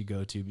that you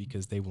go to,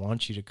 because they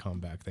want you to come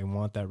back. They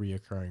want that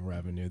reoccurring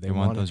revenue. They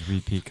want those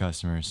repeat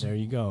customers. There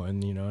you go.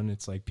 And, and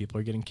it's like people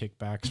are getting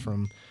kickbacks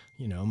from,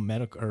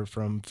 medical or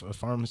from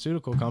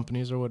pharmaceutical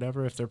companies or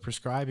whatever, if they're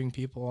prescribing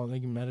people all the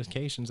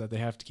medications that they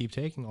have to keep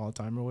taking all the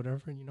time or whatever.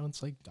 And,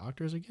 it's like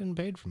doctors are getting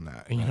paid from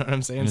that. You know what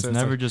I'm saying? And it's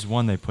never just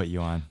one they put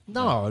you on.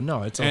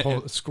 No, it's a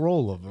whole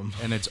scroll of them.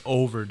 And it's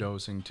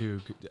overdosing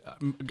too.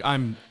 I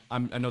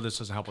know this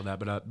doesn't help with that,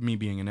 but me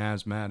being an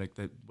asthmatic,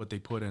 that what they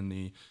put in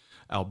the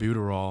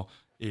albuterol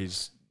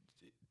is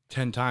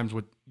 10 times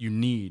what you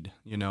need,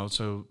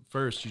 So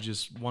first, you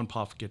just one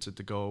puff gets it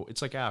to go.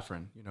 It's like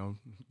Afrin,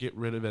 get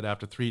rid of it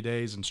after 3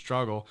 days and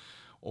struggle,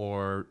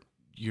 or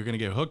you're going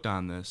to get hooked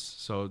on this.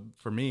 So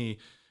for me,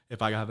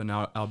 if I have an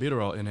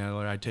albuterol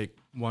inhaler, I take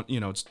one,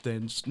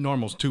 it's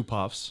normal's 2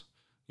 puffs,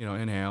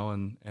 inhale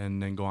and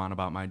then go on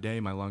about my day,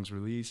 my lungs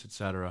release,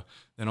 etc.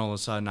 Then all of a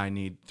sudden I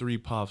need 3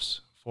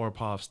 puffs, 4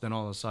 puffs. Then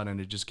all of a sudden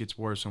it just gets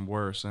worse and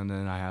worse. And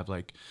then I have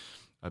like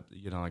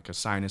a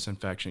sinus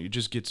infection. It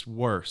just gets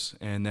worse.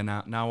 And then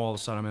now all of a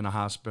sudden I'm in a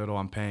hospital.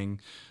 I'm paying,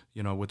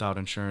 without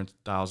insurance,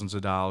 thousands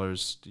of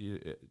dollars.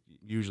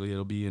 Usually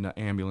it'll be in an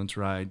ambulance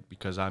ride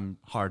because I'm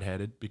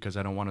hard-headed, because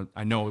I don't want to.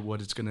 I know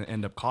what it's going to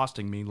end up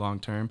costing me long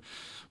term.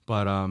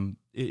 But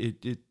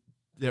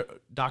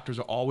doctors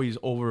are always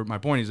over. My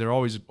point is they're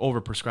always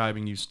over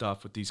prescribing you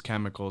stuff with these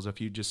chemicals.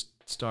 If you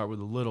just start with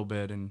a little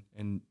bit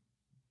and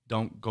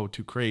don't go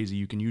too crazy,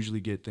 you can usually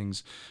get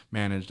things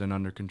managed and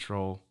under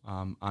control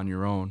on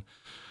your own.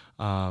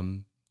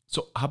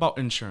 So how about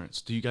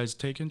insurance? Do you guys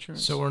take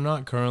insurance? So we're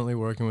not currently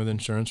working with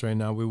insurance right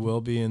now. We will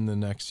be in the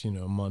next,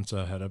 months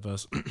ahead of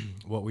us.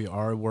 What we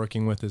are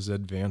working with is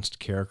advanced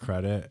care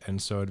credit.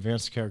 And so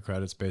advanced care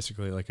credit is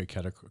basically like a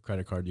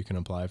credit card you can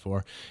apply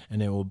for,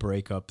 and it will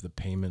break up the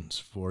payments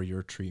for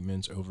your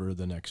treatments over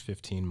the next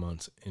 15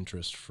 months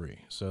interest free.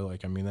 So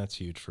that's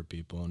huge for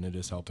people, and it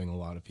is helping a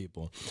lot of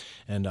people.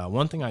 And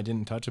one thing I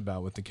didn't touch on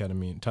about the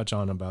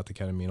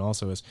ketamine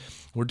also is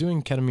we're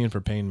doing ketamine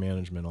for pain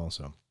management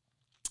also.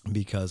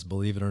 Because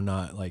believe it or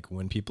not,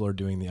 when people are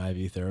doing the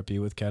IV therapy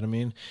with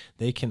ketamine,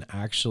 they can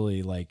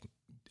actually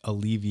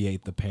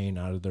alleviate the pain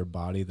out of their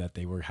body that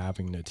they were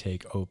having to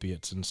take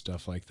opiates and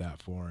stuff like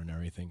that for and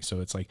everything. So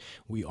it's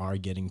we are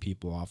getting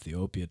people off the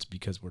opiates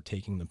because we're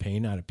taking the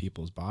pain out of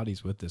people's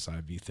bodies with this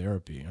IV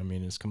therapy. I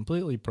mean, it's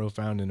completely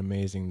profound and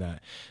amazing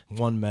that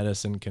one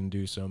medicine can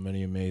do so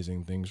many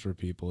amazing things for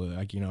people.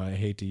 I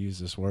hate to use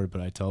this word,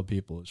 but I tell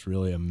people it's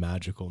really a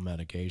magical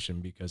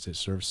medication because it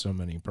serves so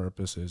many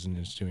purposes and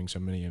it's doing so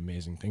many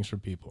amazing things for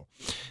people.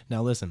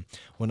 Now, listen,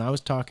 when I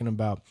was talking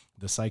about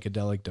the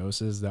psychedelic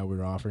doses that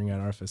we're offering at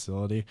our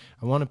facility,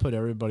 I want to put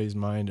everybody's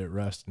mind at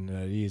rest and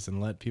at ease and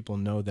let people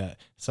know that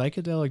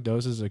psychedelic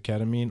doses of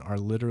ketamine are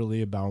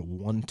literally about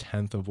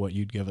 1/10 of what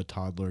you'd give a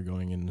toddler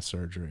going into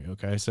surgery.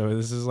 Okay. So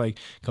this is like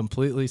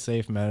completely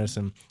safe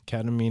medicine.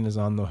 Ketamine is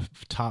on the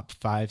top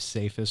 5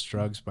 safest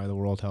drugs by the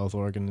World Health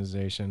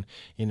Organization,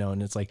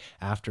 and it's like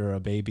after a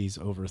baby's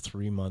over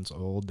 3 months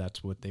old,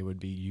 that's what they would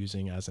be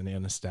using as an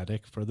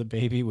anesthetic for the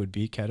baby would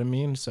be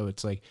ketamine. So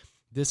it's like,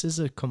 this is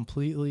a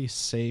completely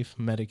safe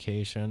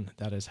medication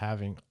that is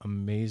having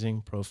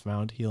amazing,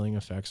 profound healing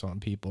effects on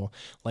people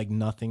like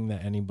nothing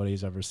that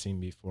anybody's ever seen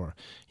before.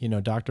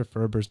 Dr.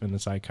 Ferber's been a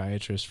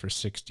psychiatrist for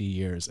 60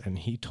 years, and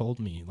he told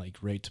me, like,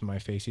 right to my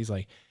face, he's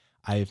like,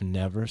 I've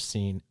never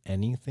seen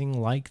anything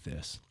like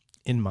this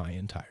in my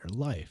entire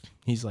life.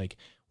 He's like,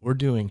 we're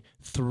doing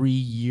 3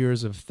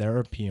 years of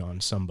therapy on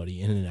somebody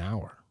in an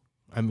hour.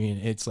 I mean,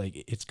 it's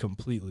like, it's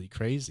completely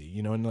crazy,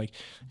 and like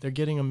they're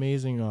getting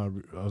amazing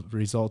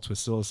results with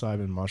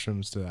psilocybin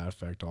mushrooms to that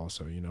effect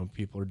also.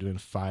 People are doing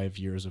 5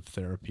 years of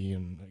therapy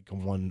and like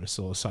one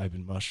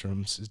psilocybin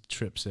mushrooms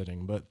trip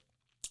sitting, but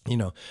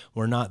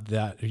we're not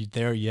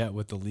there yet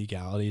with the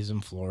legalities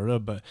in Florida,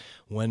 but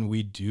when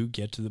we do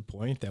get to the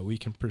point that we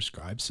can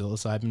prescribe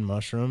psilocybin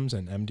mushrooms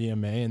and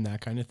MDMA and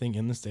that kind of thing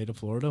in the state of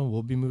Florida,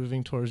 we'll be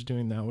moving towards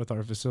doing that with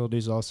our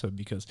facilities also,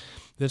 because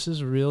this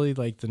is really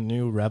like the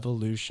new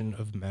revolution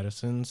of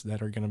medicines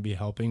that are going to be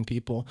helping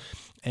people.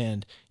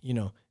 And,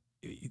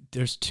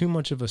 there's too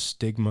much of a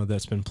stigma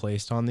that's been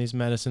placed on these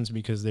medicines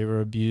because they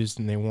were abused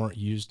and they weren't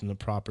used in the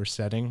proper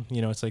setting.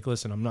 It's like,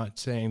 listen, I'm not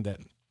saying that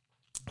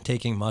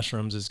taking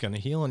mushrooms is going to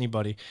heal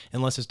anybody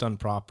unless it's done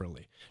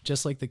properly,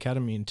 just like the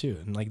ketamine too.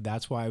 And like,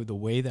 that's why the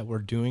way that we're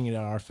doing it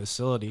at our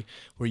facility,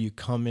 where you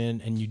come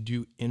in and you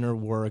do inner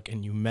work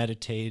and you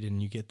meditate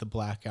and you get the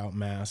blackout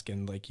mask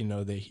and like, to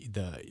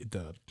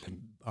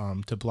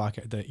block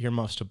the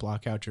earmuffs to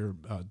block out your,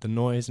 the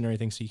noise and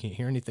everything, so you can't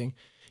hear anything.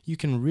 You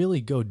can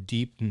really go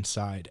deep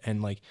inside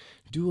and like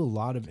do a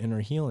lot of inner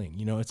healing.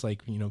 It's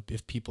like,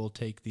 if people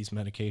take these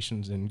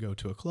medications and go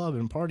to a club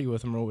and party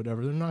with them or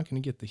whatever, they're not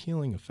going to get the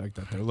healing effect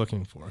that they're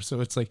looking for.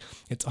 So it's like,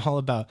 it's all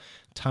about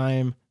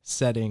time,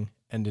 setting,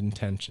 and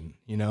intention,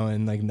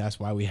 and like, that's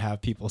why we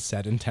have people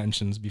set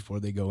intentions before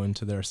they go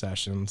into their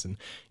sessions and,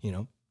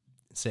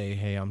 say,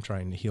 hey, I'm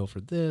trying to heal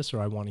for this,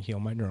 or I want to heal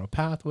my neural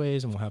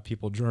pathways, and we'll have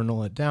people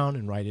journal it down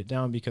and write it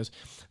down, because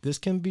this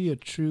can be a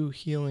true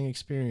healing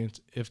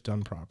experience if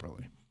done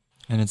properly.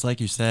 And it's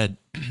like you said,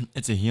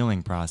 it's a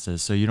healing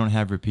process, so you don't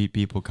have repeat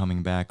people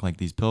coming back like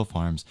these pill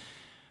farms,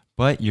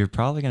 but you're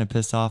probably going to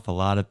piss off a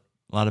lot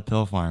of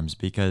pill farms,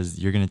 because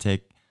you're going to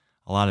take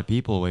a lot of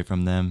people away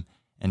from them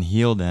and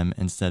heal them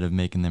instead of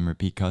making them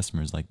repeat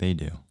customers like they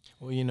do.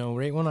 Well,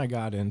 right when I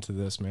got into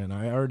this, man,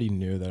 I already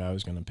knew that I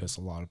was going to piss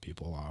a lot of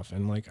people off.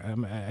 And like,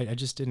 I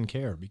just didn't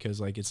care, because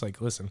like, it's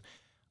like, listen,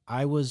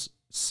 I was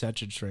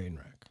such a train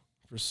wreck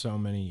for so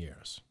many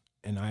years,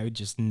 and I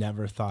just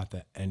never thought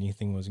that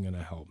anything was going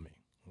to help me.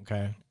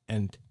 Okay.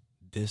 And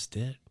this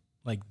did.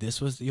 Like,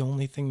 this was the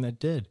only thing that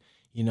did,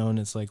 and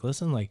it's like,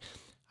 listen, like,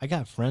 I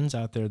got friends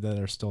out there that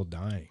are still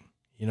dying.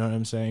 You know what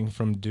I'm saying?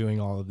 From doing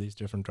all of these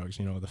different drugs,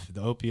 the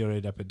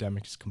opioid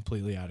epidemic is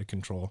completely out of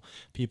control.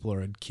 People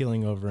are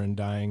killing over and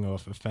dying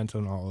off of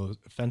fentanyl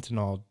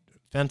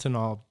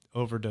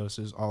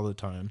overdoses all the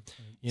time,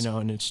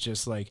 and it's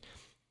just like,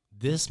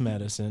 this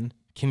medicine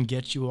can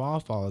get you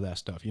off all of that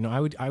stuff. I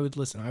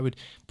would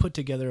put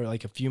together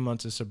like a few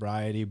months of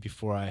sobriety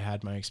before I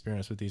had my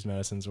experience with these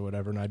medicines or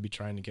whatever, and I'd be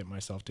trying to get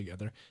myself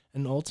together.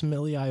 And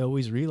ultimately I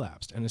always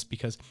relapsed. And it's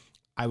because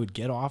I would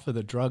get off of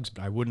the drugs,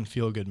 but I wouldn't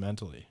feel good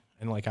mentally.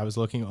 And like, I was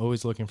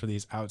always looking for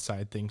these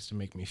outside things to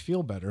make me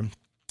feel better.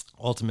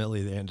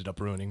 Ultimately, they ended up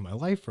ruining my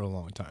life for a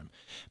long time.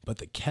 But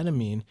the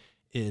ketamine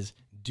is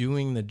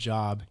doing the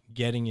job,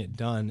 getting it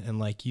done. And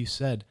like you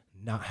said,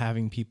 not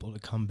having people to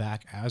come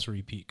back as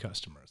repeat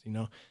customers.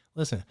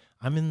 Listen,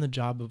 I'm in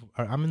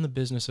the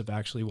business of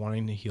actually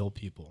wanting to heal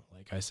people.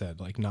 Like I said,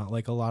 like, not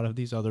like a lot of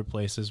these other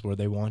places where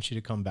they want you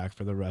to come back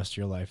for the rest of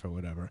your life or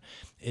whatever.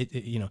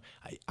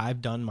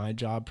 I've done my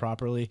job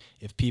properly.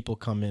 If people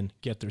come in,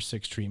 get their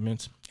 6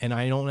 treatments, and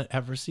I don't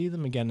ever see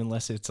them again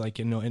unless it's like,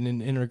 in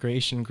an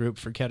integration group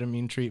for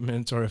ketamine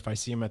treatments, or if I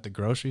see them at the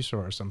grocery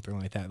store or something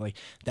like that. Like,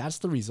 that's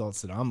the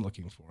results that I'm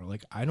looking for.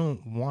 Like, I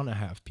don't want to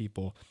have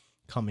people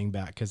coming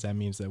back, because that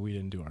means that we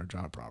didn't do our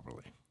job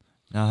properly.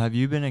 Now, have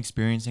you been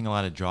experiencing a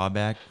lot of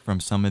drawback from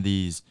some of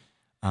these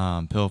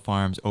pill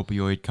farms,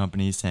 opioid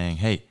companies saying,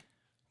 hey,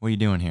 what are you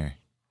doing here?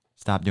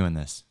 Stop doing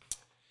this.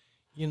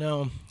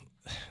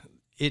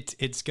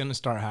 It's going to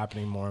start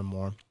happening more and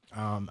more.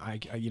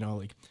 I'm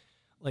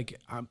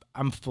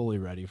fully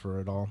ready for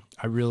it all.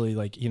 I really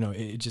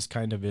it just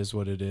kind of is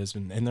what it is.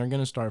 And they're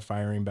going to start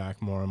firing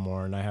back more and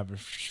more. And I have a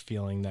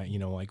feeling that,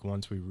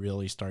 once we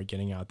really start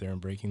getting out there and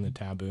breaking the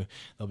taboo,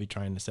 they'll be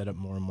trying to set up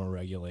more and more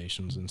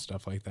regulations and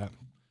stuff like that.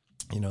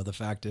 The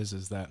fact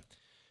is that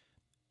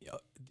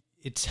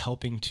it's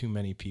helping too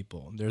many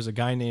people. There's a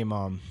guy named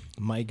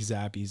Mike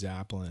Zappy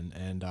Zaplin,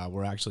 and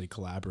we're actually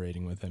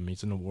collaborating with him.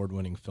 He's an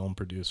award-winning film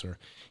producer.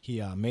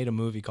 He made a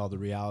movie called The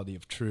Reality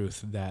of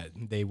Truth that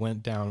they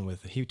went down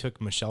with. He took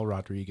Michelle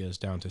Rodriguez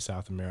down to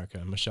South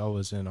America. Michelle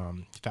was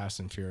in Fast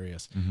and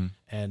Furious,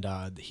 and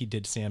he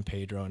did San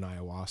Pedro and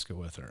ayahuasca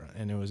with her.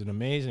 And it was an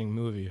amazing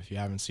movie. If you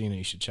haven't seen it,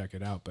 you should check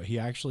it out. But he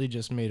actually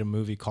just made a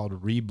movie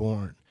called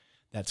Reborn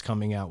that's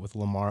coming out with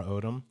Lamar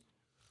Odom.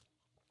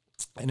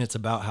 And it's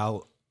about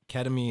how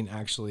ketamine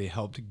actually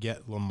helped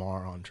get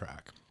Lamar on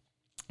track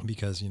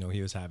because,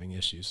 he was having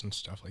issues and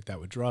stuff like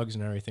that with drugs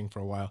and everything for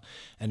a while.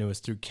 And it was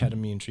through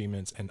ketamine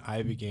treatments and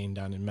ibogaine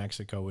down in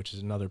Mexico, which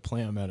is another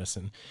plant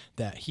medicine,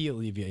 that he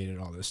alleviated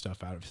all this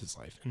stuff out of his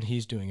life. And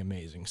he's doing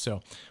amazing.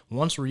 So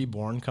once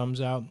Reborn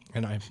comes out,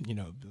 and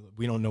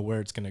we don't know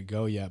where it's going to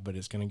go yet, but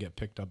it's going to get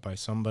picked up by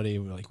somebody,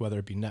 like whether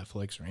it be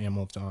Netflix or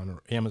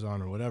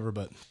Amazon or whatever.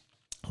 But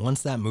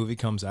once that movie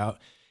comes out,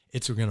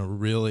 it's going to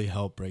really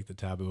help break the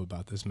taboo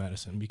about this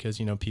medicine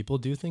because, people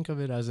do think of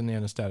it as an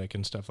anesthetic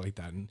and stuff like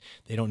that, and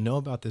they don't know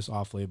about this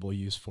off-label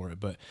use for it.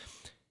 But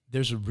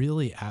there's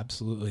really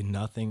absolutely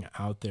nothing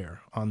out there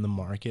on the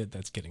market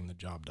that's getting the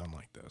job done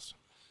like this.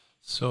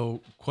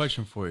 So,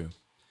 question for you.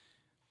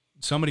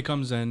 Somebody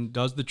comes in,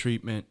 does the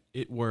treatment,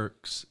 it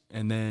works,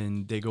 and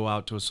then they go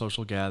out to a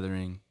social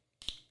gathering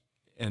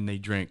and they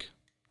drink.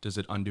 Does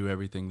it undo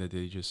everything that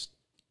they just...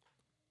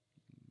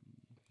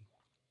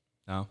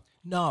 No?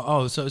 No.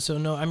 Oh, so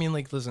no. I mean,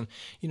 listen,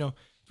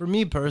 for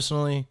me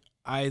personally,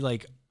 I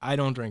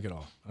don't drink at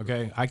all.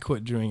 Okay. I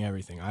quit doing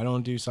everything. I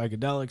don't do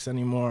psychedelics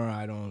anymore.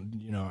 I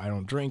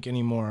don't drink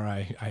anymore.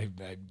 I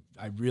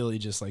really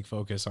just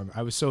focus on,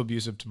 I was so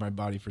abusive to my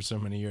body for so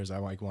many years. I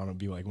want to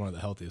be one of the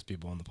healthiest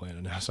people on the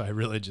planet now. So I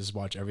really just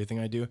watch everything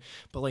I do.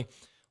 But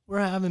we're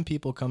having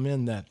people come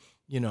in that,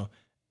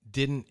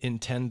 didn't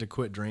intend to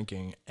quit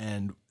drinking,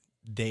 and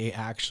they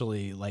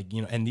actually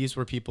and these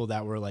were people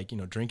that were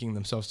drinking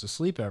themselves to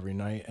sleep every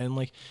night,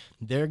 and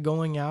they're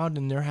going out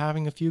and they're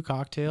having a few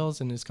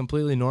cocktails and it's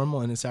completely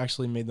normal, and it's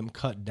actually made them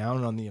cut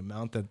down on the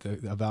amount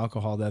of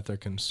alcohol that they're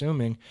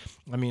consuming.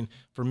 I mean,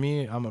 for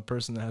me, I'm a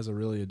person that has a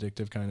really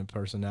addictive kind of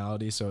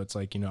personality, so it's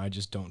I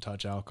just don't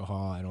touch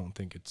alcohol. I don't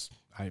think it's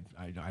I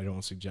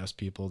don't suggest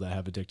people that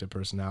have addictive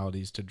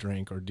personalities to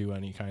drink or do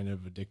any kind of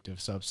addictive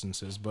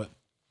substances, but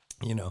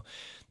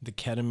the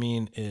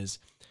ketamine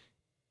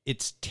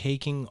it's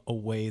taking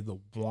away the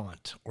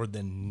want or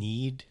the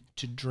need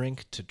to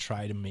drink to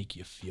try to make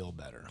you feel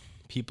better.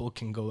 People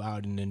can go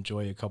out and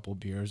enjoy a couple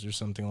beers or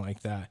something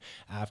like that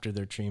after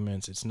their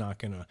treatments. It's not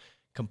going to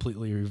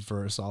completely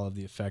reverse all of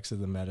the effects of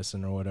the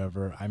medicine or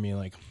whatever. I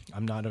mean,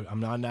 I'm not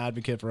an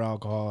advocate for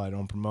alcohol. I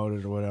don't promote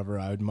it or whatever.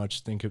 I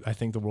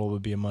think the world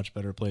would be a much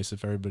better place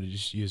if everybody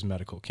just used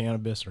medical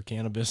cannabis or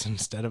cannabis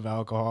instead of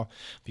alcohol,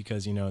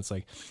 because it's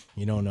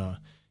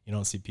you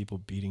don't see people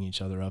beating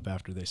each other up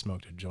after they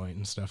smoked a joint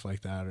and stuff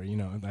like that, or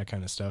that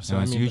kind of stuff. So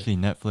no, it's usually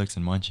Netflix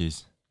and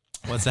munchies.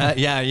 What's that?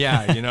 Yeah.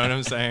 You know what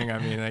I'm saying? I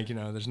mean,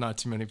 there's not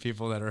too many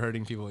people that are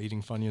hurting people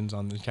eating Funyuns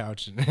on the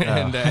couch and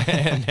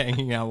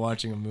hanging out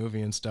watching a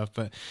movie and stuff.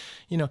 But,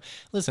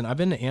 listen, I've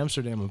been to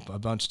Amsterdam a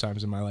bunch of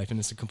times in my life, and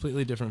it's a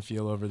completely different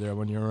feel over there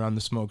when you're around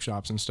the smoke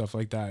shops and stuff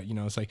like that.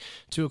 It's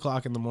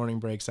 2:00 in the morning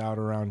breaks out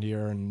around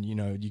here, and,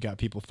 you got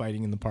people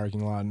fighting in the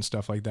parking lot and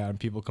stuff like that, and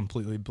people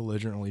completely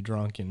belligerently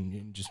drunk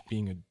and just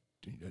being a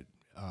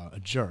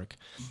jerk,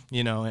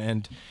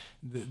 and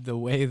the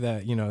way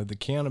that, the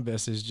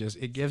cannabis is just,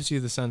 it gives you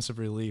the sense of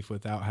relief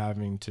without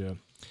having to,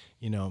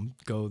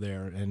 go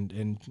there and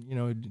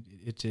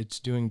it's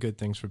doing good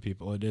things for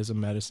people. It is a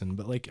medicine,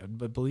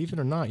 but believe it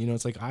or not,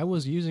 it's I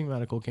was using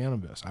medical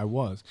cannabis. I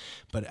was,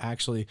 but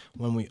actually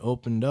when we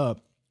opened up,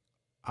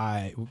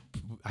 I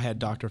had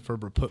Dr.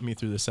 Ferber put me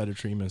through the set of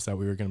treatments that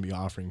we were going to be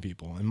offering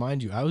people. And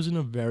mind you, I was in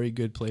a very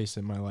good place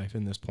in my life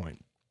in this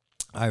point.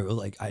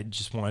 I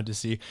just wanted to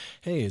see,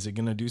 hey, is it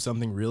going to do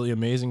something really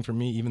amazing for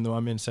me, even though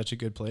I'm in such a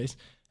good place?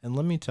 And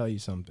let me tell you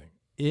something.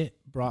 It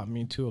brought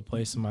me to a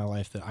place in my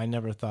life that I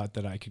never thought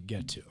that I could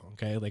get to.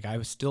 Okay. I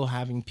was still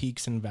having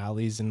peaks and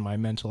valleys in my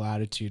mental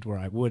attitude where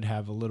I would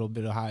have a little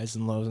bit of highs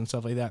and lows and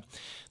stuff like that.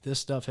 This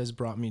stuff has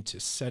brought me to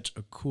such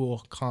a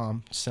cool,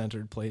 calm,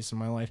 centered place in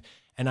my life.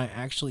 And I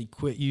actually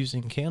quit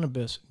using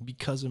cannabis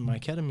because of my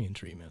ketamine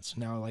treatments.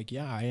 Now,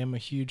 I am a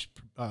huge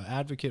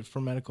advocate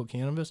for medical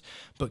cannabis,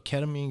 but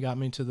ketamine got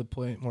me to the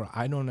point where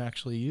I don't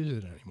actually use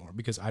it anymore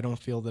because I don't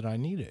feel that I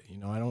need it.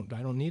 I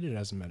don't need it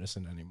as a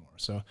medicine anymore.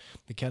 So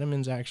the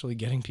ketamine's actually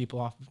getting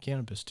people off of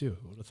cannabis too.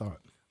 Who would have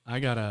thought?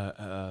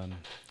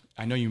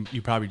 I know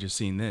you probably just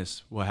seen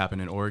this, what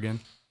happened in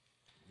Oregon.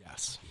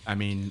 Yes. I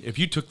mean, if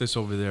you took this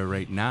over there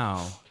right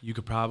now, you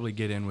could probably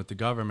get in with the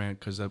government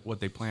because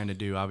what they plan to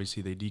do,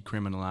 obviously they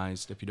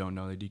decriminalized, if you don't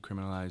know, they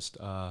decriminalized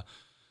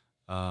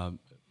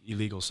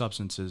illegal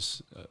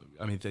substances.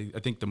 I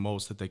think the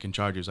most that they can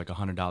charge you is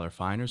 $100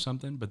 fine or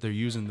something, but they're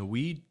using the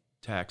weed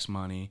tax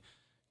money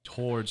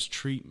towards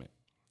treatment.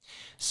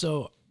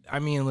 So,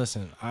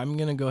 listen, I'm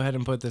going to go ahead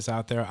and put this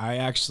out there. I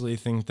actually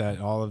think that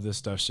all of this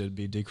stuff should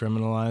be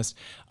decriminalized.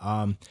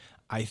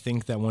 I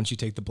think that once you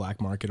take the black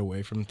market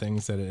away from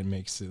things, that it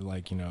makes it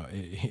like,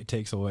 it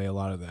takes away a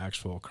lot of the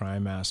actual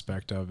crime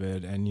aspect of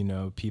it. And,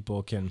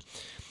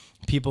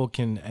 people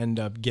can end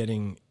up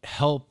getting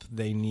help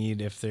they need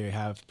if they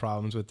have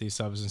problems with these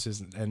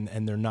substances, and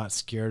they're not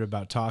scared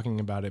about talking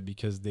about it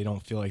because they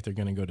don't feel like they're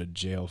going to go to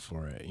jail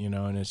for it,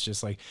 and it's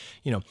just like,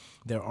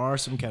 there are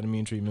some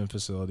ketamine treatment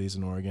facilities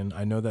in Oregon.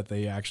 I know that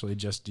they actually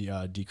just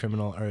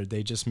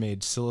they just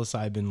made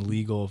psilocybin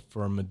legal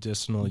for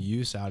medicinal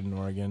use out in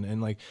Oregon,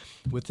 and like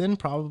within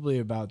probably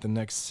about the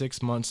next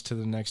 6 months to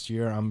the next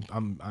year,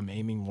 I'm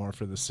aiming more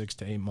for the 6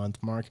 to 8 month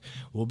mark.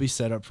 We'll be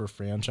set up for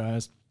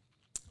franchise.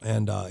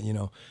 And,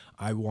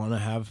 I want to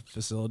have a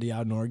facility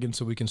out in Oregon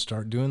so we can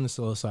start doing the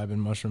psilocybin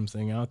mushroom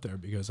thing out there,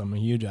 because I'm a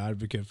huge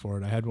advocate for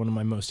it. I had one of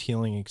my most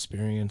healing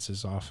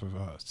experiences off of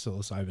a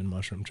psilocybin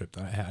mushroom trip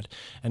that I had.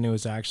 And it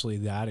was actually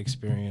that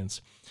experience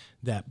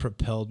that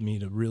propelled me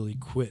to really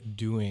quit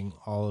doing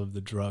all of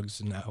the drugs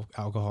and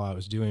alcohol I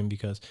was doing,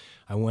 because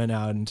I went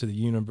out into the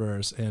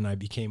universe and I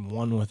became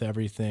one with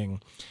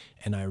everything.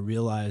 And I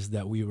realized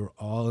that we were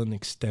all an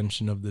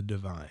extension of the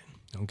divine.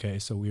 Okay,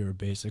 so we were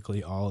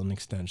basically all an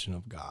extension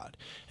of God,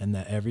 and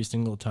that every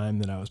single time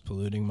that I was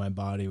polluting my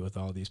body with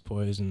all these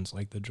poisons,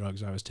 like the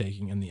drugs I was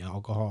taking and the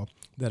alcohol,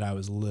 that I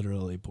was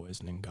literally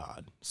poisoning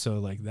God. So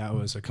like that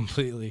was a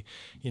completely,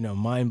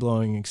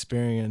 mind-blowing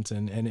experience,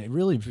 and it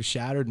really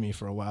shattered me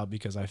for a while,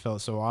 because I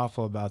felt so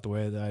awful about the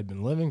way that I'd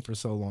been living for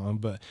so long.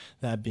 But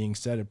that being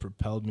said, it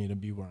propelled me to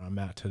be where I'm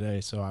at today,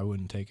 so I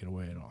wouldn't take it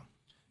away at all.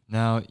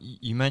 Now,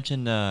 you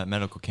mentioned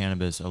medical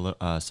cannabis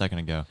a second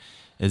ago.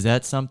 Is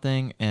that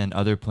something and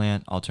other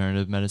plant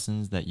alternative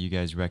medicines that you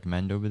guys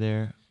recommend over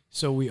there?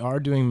 So we are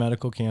doing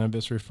medical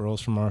cannabis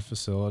referrals from our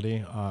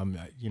facility.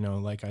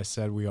 Like I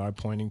said, we are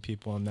pointing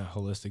people in that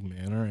holistic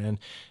manner,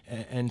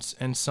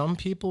 and some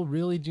people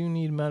really do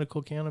need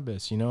medical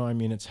cannabis.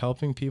 It's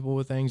helping people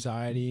with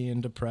anxiety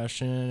and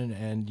depression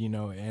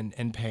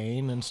and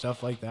pain and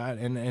stuff like that.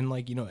 And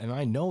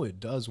I know it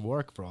does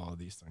work for all of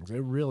these things.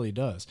 It really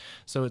does.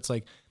 So it's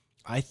like,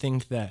 I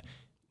think that,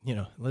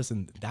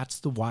 listen,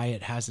 that's why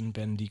it hasn't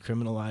been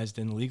decriminalized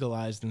and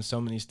legalized in so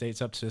many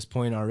states up to this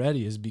point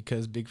already, is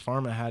because Big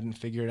Pharma hadn't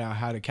figured out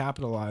how to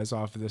capitalize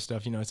off of this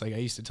stuff. It's like I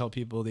used to tell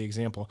people the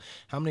example,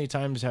 how many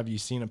times have you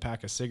seen a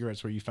pack of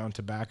cigarettes where you found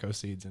tobacco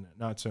seeds in it?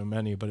 Not so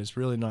many, but it's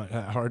really not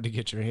that hard to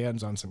get your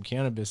hands on some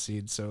cannabis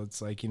seeds. So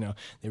it's like,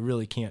 they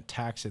really can't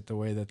tax it the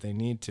way that they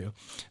need to.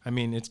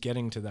 It's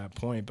getting to that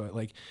point, but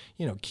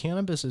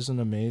cannabis is an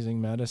amazing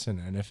medicine.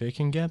 And if it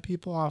can get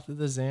people off of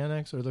the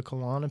Xanax or the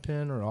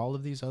Klonopin or all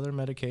of these other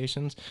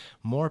medications,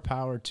 more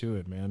power to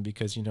it, man,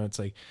 because it's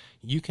like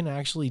you can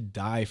actually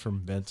die from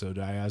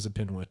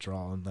benzodiazepine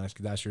withdrawal, and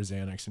that's your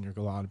Xanax and your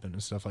Klonopin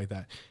and stuff like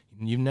that.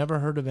 You've never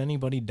heard of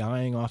anybody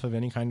dying off of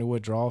any kind of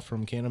withdrawal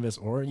from cannabis,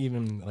 or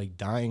even like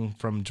dying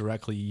from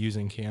directly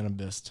using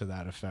cannabis to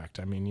that effect.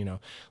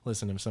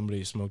 Listen, if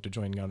somebody smoked a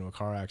joint and got into a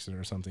car accident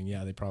or something,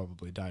 yeah, they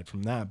probably died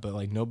from that, but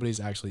like nobody's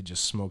actually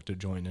just smoked a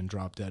joint and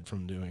dropped dead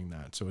from doing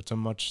that. So it's a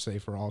much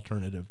safer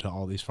alternative to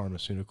all these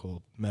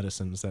pharmaceutical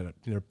medicines that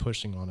they're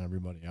pushing on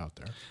everybody out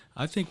there.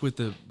 I think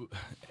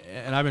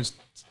and I've been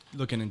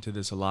looking into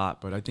this a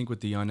lot, but I think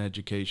with the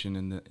uneducation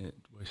and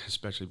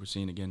especially we're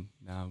seeing again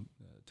now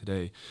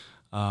today,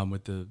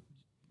 with the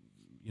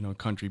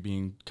country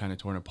being kind of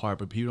torn apart,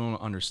 but people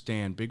don't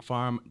understand Big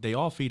Pharma. They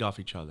all feed off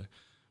each other,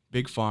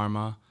 Big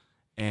Pharma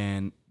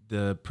and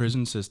the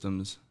prison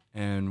systems,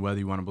 and whether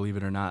you want to believe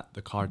it or not,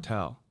 the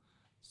cartel.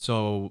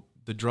 So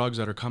the drugs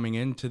that are coming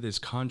into this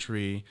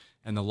country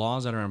and the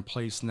laws that are in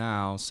place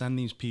now send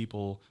these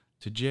people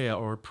to jail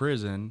or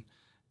prison,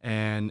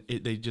 and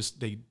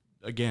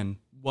again,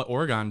 what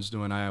Oregon's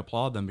doing, I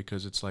applaud them,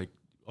 because it's like,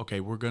 okay,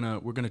 we're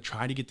gonna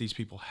try to get these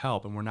people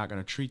help, and we're not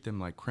gonna treat them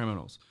like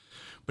criminals.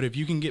 But if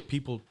you can get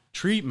people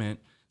treatment,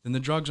 then the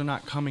drugs are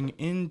not coming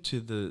into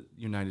the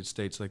United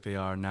States like they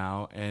are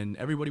now. And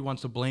everybody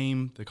wants to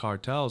blame the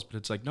cartels, but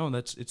it's like, no,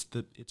 it's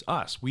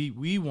us.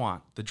 We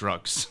want the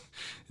drugs.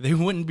 They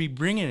wouldn't be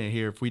bringing it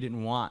here if we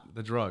didn't want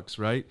the drugs,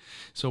 right?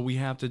 So we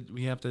have to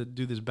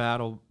do this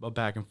battle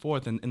back and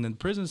forth. And the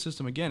prison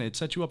system, again, it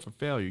sets you up for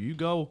failure. You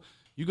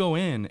go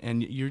in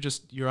and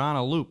you're on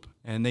a loop,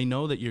 and they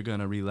know that you're going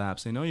to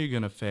relapse. They know you're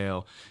going to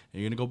fail, and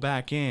you're going to go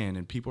back in,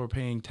 and people are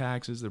paying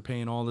taxes. They're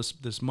paying all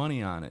this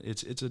money on it.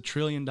 It's $1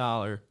 trillion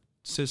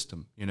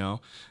system,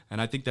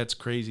 and I think that's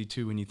crazy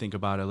too when you think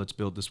about it. Let's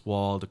build this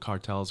wall. The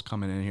cartels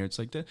coming in here. It's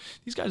like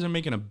these guys are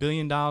making $1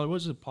 billion. What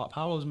is it?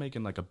 Paulo's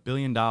making like $1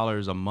 billion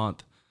a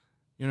month.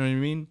 You know what I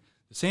mean?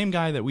 The same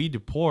guy that we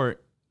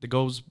deport, that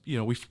goes,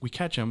 we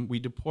catch him, we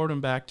deport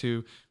him back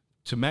to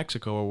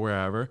Mexico or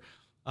wherever.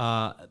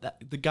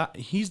 The guy,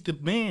 he's the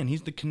man,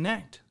 he's the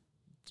connect.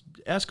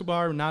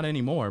 Escobar, not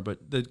anymore,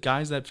 but the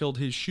guys that filled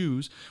his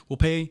shoes will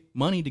pay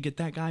money to get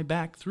that guy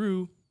back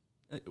through,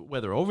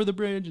 whether over the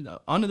bridge,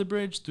 under the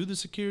bridge, through the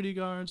security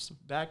guards,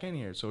 back in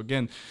here. So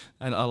again,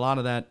 and a lot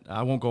of that,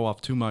 I won't go off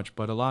too much,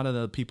 but a lot of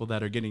the people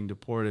that are getting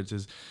deported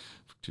is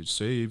to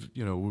save,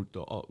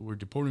 we're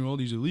deporting all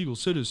these illegal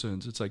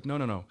citizens. It's like,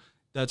 no.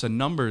 That's a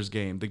numbers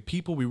game. The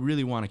people we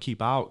really want to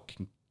keep out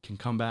can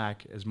come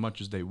back as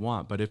much as they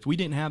want. But if we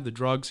didn't have the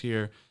drugs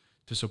here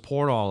to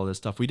support all of this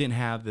stuff, we didn't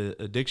have the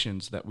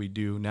addictions that we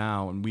do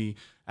now, and we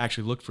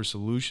actually looked for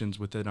solutions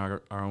within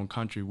our own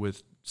country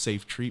with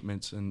safe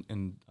treatments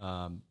and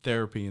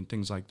therapy and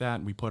things like that,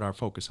 and we put our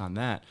focus on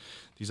that,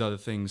 these other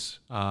things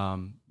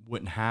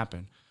wouldn't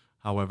happen.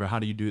 However, how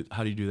do you do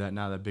that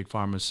now that big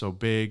pharma is so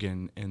big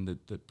and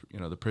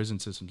the prison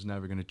system's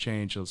never going to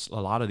change? A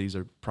lot of these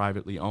are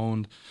privately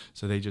owned,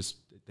 so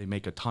they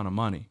make a ton of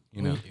money.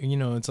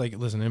 It's like,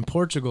 listen, in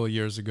Portugal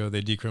years ago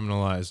they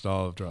decriminalized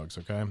all of drugs,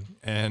 okay?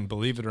 And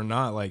believe it or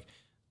not, like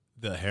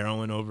the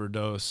heroin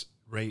overdose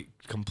rate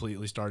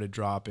completely started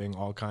dropping,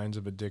 all kinds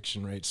of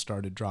addiction rates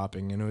started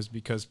dropping, and it was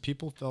because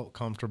people felt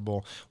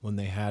comfortable when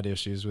they had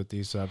issues with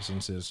these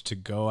substances to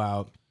go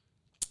out,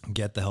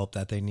 get the help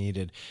that they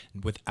needed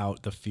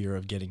without the fear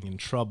of getting in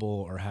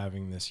trouble or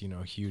having this,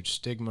 huge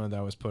stigma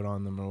that was put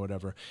on them or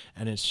whatever.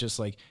 And it's just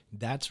like,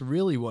 that's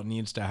really what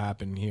needs to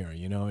happen here,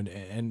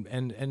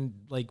 and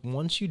like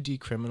once you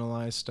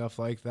decriminalize stuff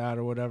like that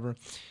or whatever,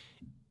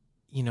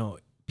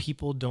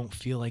 people don't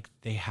feel like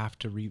they have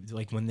to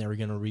like when they're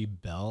going to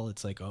rebel,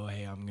 it's like, oh,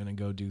 hey, I'm going to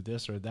go do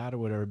this or that or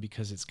whatever,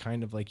 because it's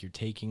kind of like you're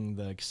taking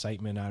the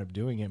excitement out of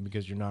doing it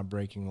because you're not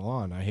breaking the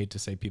law. And I hate to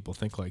say people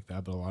think like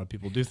that, but a lot of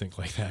people do think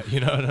like that. You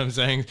know what I'm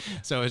saying?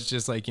 So it's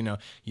just like,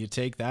 you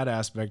take that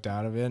aspect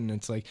out of it, and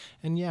it's like,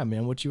 and yeah,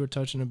 man, what you were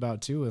touching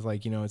about too with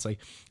like, it's like,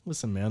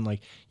 listen, man,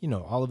 like,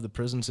 all of the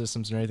prison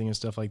systems and everything and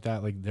stuff like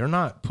that, like they're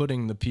not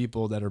putting the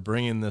people that are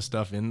bringing this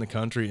stuff in the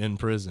country in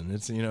prison.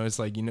 It's, it's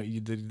like,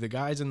 the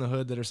guys in the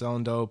hood that are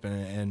selling dope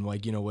and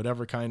like,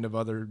 whatever kind of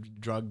other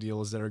drug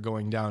deals that are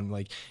going down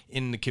like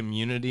in the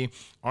community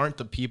aren't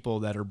the people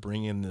that are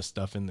bringing this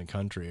stuff in the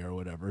country or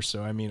whatever.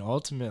 So, I mean,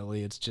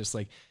 ultimately it's just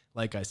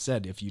like I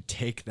said, if you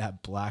take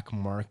that black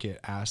market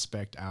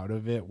aspect out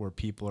of it where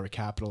people are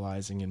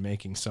capitalizing and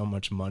making so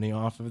much money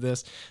off of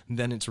this,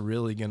 then it's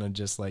really going to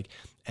just like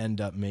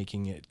end up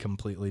making it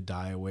completely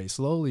die away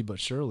slowly, but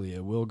surely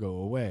it will go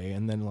away.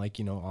 And then like,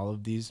 all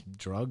of these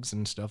drugs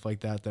and stuff like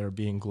that are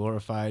being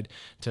glorified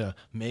to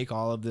make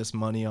all of this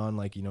money on,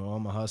 like,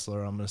 I'm a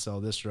hustler, I'm going to sell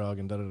this drug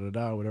and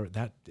whatever,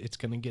 that it's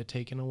going to get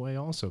taken away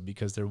also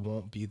because there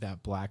won't be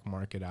that black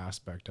market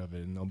aspect of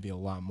it. And there'll be a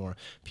lot more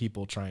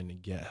people trying to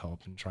get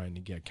help and trying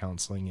to get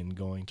counseling and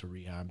going to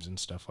rehabs and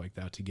stuff like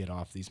that to get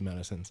off these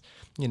medicines,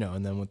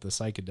 and then with the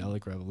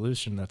psychedelic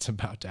revolution that's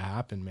about to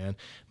happen, man,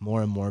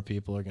 more and more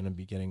people are going to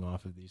be getting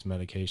off of these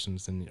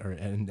medications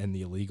and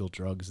the illegal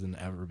drugs than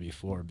ever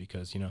before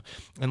because,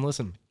 and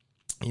listen,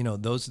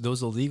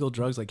 those illegal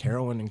drugs like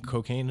heroin and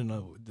cocaine and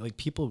like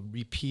people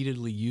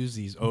repeatedly use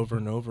these over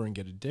and over and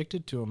get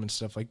addicted to them and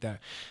stuff like that.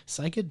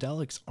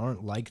 Psychedelics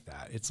aren't like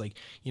that. It's like,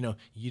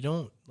 you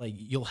don't like,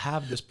 you'll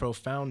have this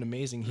profound,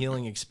 amazing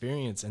healing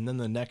experience. And then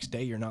the next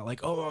day you're not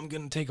like, oh, I'm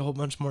going to take a whole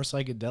bunch more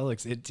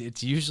psychedelics.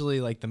 It's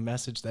usually like the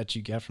message that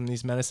you get from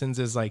these medicines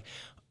is like,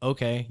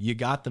 okay, you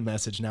got the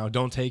message now,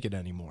 don't take it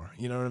anymore.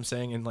 You know what I'm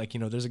saying? And like,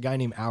 there's a guy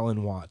named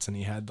Alan Watts, and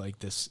he had like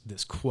this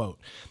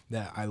quote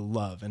that I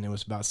love, and it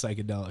was about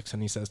psychedelics.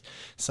 And he says,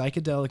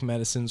 psychedelic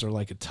medicines are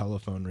like a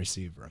telephone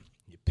receiver.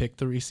 You pick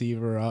the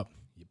receiver up,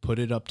 you put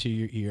it up to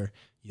your ear,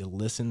 you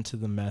listen to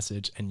the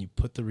message, and you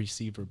put the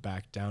receiver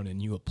back down,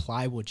 and you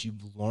apply what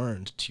you've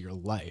learned to your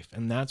life.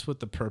 And that's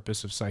what the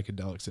purpose of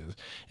psychedelics is.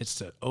 It's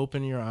to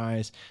open your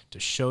eyes, to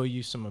show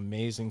you some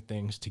amazing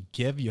things, to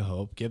give you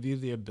hope, give you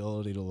the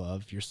ability to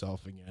love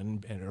yourself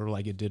again, or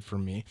like it did for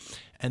me.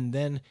 And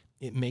then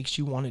it makes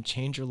you want to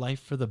change your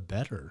life for the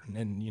better.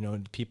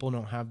 And, people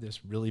don't have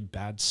this really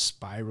bad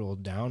spiral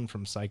down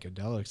from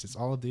psychedelics. It's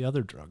all of the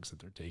other drugs that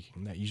they're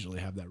taking that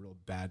usually have that real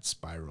bad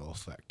spiral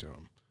effect to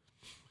them.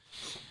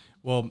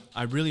 Well,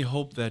 I really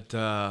hope that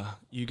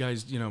you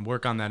guys,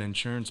 work on that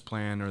insurance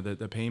plan or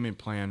the payment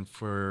plan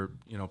for,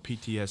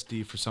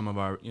 PTSD for some of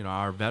our,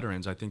 our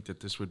veterans. I think that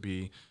this would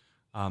be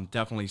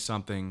definitely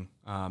something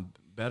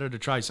better to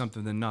try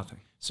something than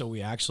nothing. So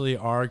we actually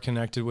are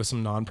connected with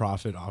some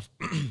non-for-profit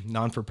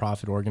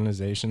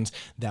organizations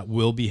that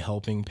will be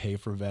helping pay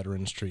for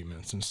veterans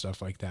treatments and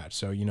stuff like that.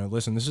 So,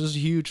 listen, this is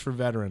huge for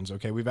veterans,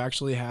 okay? We've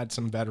actually had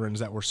some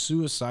veterans that were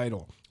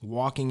suicidal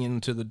walking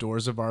into the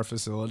doors of our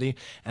facility,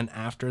 and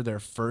after their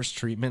first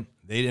treatment,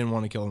 they didn't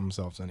want to kill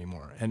themselves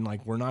anymore. And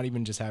like, we're not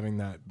even just having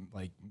that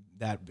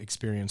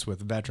experience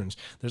with veterans.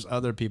 There's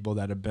other people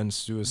that have been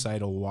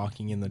suicidal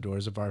walking in the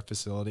doors of our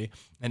facility,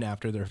 and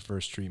after their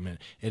first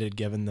treatment, it had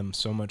given them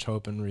so much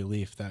hope and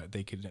relief that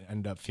they could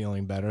end up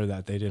feeling better,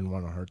 that they didn't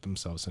want to hurt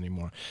themselves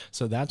anymore.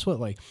 So that's what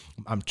like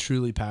I'm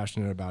truly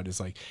passionate about, is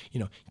like,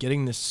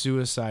 getting this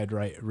suicide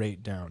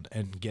rate down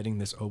and getting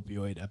this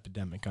opioid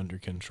epidemic under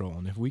control.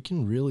 And if we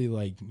can really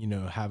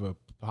have a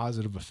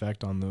positive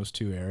effect on those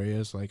two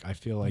areas, like I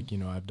feel like,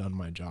 I've done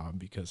my job,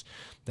 because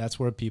that's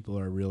where people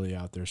are really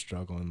out there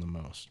struggling the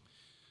most.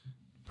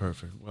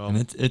 Perfect. Well,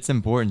 and it's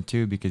important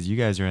too, because you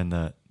guys are in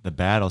the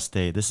battle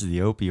state. This is the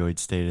opioid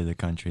state of the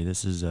country.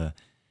 This is a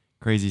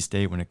crazy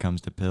state when it comes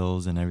to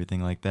pills and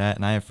everything like that.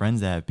 And I have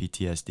friends that have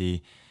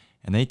PTSD,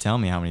 and they tell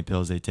me how many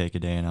pills they take a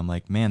day, and I'm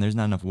like, man, there's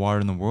not enough water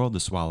in the world to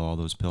swallow all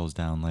those pills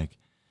down. Like,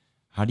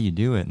 how do you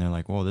do it? And they're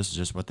like, well, this is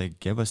just what they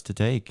give us to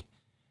take.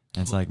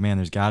 And it's like, man,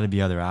 there's got to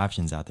be other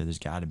options out there. There's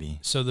got to be.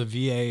 So the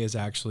VA is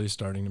actually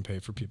starting to pay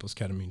for people's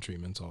ketamine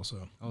treatments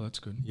also. Oh, that's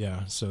good.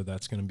 Yeah, so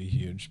that's going to be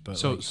huge. But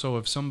so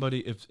if somebody,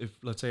 if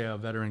let's say a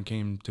veteran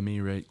came to me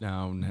right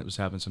now and was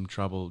having some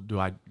trouble,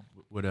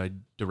 would I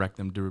direct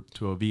them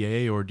to a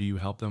VA, or do you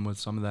help them with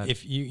some of that?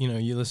 if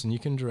you listen, you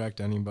can direct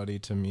anybody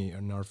to me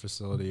in our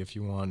facility if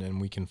you want, and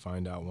we can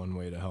find out one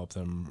way to help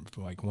them,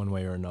 like one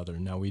way or another.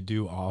 Now, we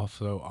do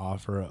also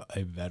offer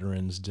a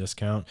veterans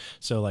discount.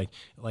 So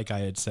like I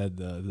had said,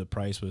 the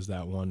price was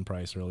that one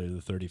price earlier, the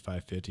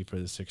 $35.50 for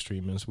the 6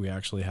 treatments. We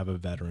actually have a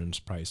veterans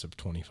price of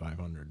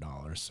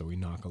 $2,500. So we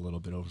knock a little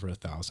bit over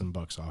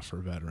 $1,000 off for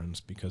veterans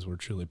because we're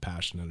truly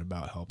passionate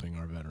about helping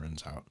our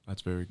veterans out.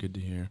 That's very good to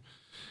hear.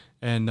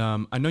 And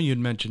I know you had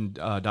mentioned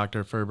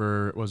Dr.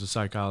 Ferber was a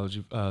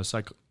psychologist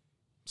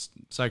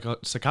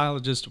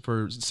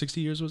for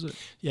 60 years, was it?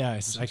 Yeah,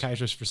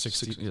 psychiatrist for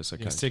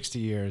 60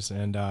 years.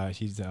 And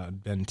he's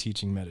been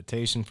teaching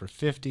meditation for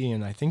 50.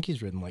 And I think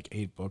he's written like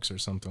 8 books or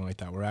something like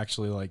that. We're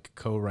actually like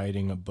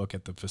co-writing a book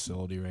at the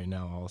facility right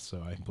now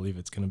also. I believe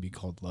it's going to be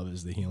called Love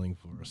is the Healing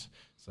Force.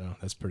 So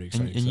that's pretty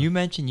exciting. And you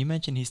mentioned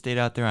he stayed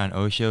out there on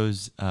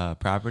Osho's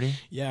property.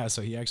 Yeah,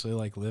 so he actually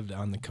like lived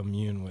on the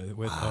commune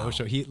with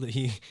Osho.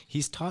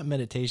 He's taught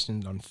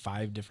meditation on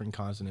 5 different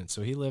continents.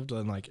 So he lived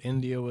in like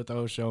India with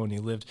Osho, and he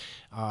lived.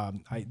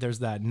 There's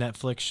that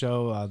Netflix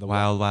show, the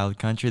Wild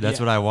Country. That's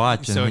what I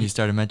watched. And so when you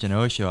started mentioning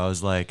Osho, I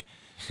was like,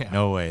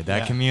 no way.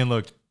 That commune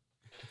looked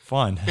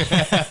fun.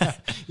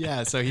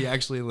 Yeah, so he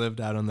actually lived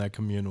out on that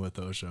commune with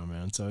Osho,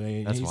 man. So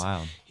that's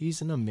wild.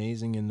 He's an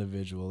amazing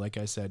individual. Like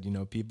I said,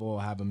 people will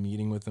have a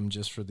meeting with him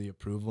just for the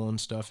approval and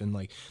stuff, and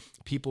like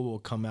people will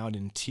come out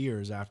in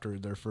tears after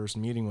their first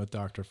meeting with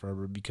Dr.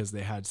 Ferber because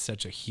they had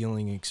such a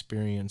healing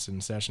experience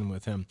in session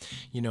with him.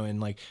 And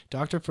like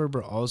Dr.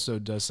 Ferber also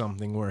does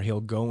something where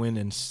he'll go in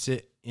and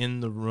sit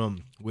in the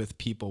room with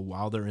people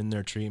while they're in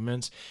their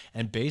treatments,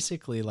 and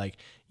basically like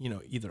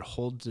either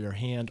holds their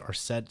hand or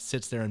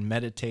sits there and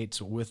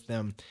meditates with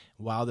them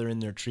while they're in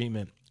their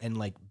treatment, and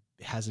like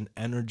has an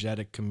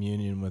energetic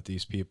communion with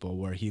these people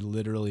where he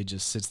literally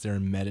just sits there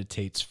and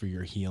meditates for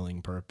your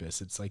healing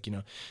purpose. It's like,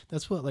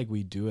 that's what like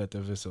we do at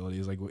the facility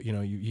is like,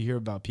 you hear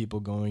about people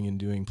going and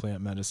doing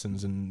plant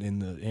medicines in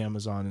the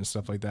Amazon and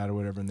stuff like that or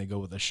whatever, and they go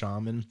with a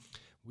shaman.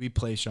 We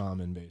play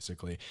shaman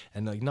basically,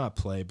 and like not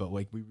play, but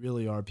like we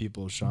really are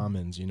people's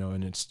shamans,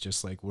 and it's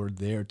just like we're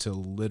there to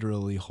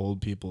literally hold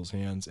people's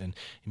hands and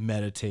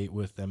meditate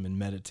with them and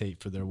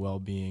meditate for their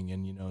well-being.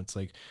 And it's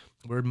like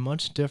we're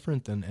much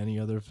different than any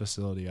other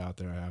facility out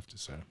there, I have to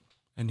say.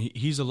 And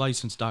he's a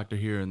licensed doctor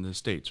here in the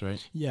States,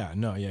 right? Yeah,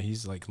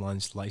 he's like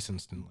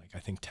licensed in like I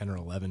think 10 or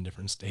 11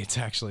 different states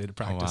actually to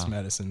practice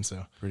medicine.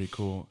 So pretty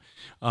cool.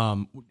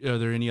 Are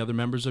there any other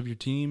members of your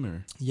team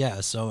or?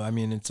 Yeah, so I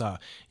mean it's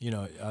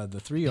the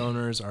 3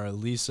 owners are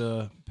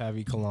Lisa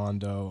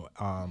Pavicalando,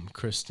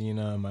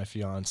 Christina, my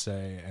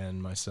fiance, and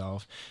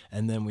myself,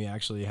 and then we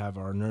actually have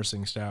our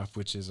nursing staff,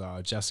 which is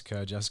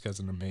Jessica. Jessica's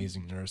an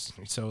amazing nurse.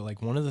 So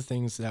like one of the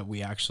things that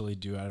we actually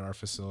do at our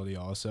facility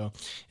also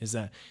is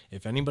that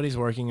if anybody's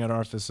working at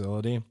our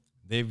facility,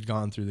 they've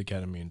gone through the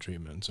ketamine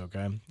treatments,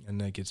 okay?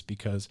 And like it's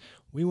because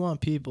we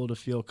want people to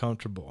feel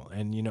comfortable,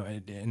 and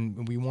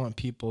and we want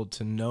people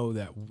to know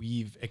that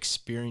we've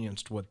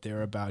experienced what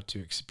they're about to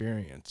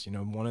experience.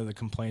 One of the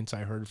complaints I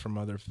heard from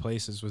other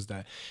places was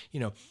that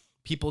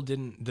people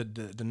didn't,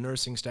 the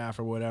nursing staff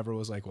or whatever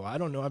was like, well, I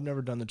don't know, I've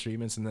never done the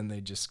treatments, and then they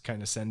just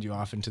kind of send you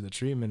off into the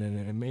treatment, and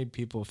it made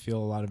people feel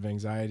a lot of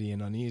anxiety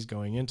and unease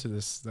going into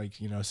this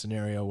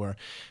scenario where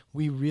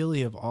we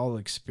really have all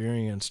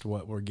experienced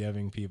what we're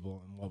giving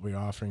people and what we're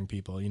offering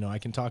people. I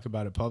can talk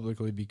about it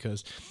publicly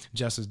because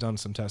Jess has done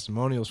some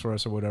testimonials for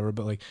us or whatever,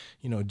 but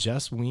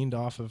Jess weaned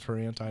off of her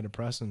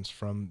antidepressants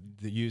from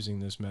using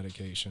this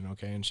medication,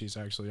 okay? And she's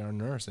actually our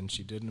nurse, and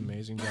she did an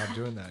amazing job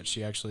doing that.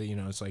 She actually,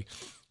 it's like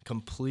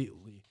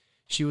completely,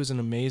 she was an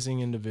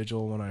amazing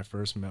individual when I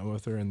first met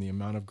with her, and the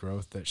amount of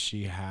growth that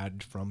she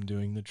had from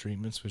doing the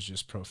treatments was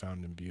just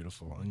profound and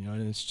beautiful. And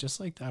and it's just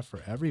like that for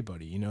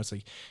everybody. It's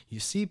like you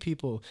see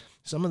people,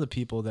 some of the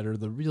people that are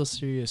the real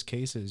serious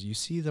cases, you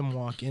see them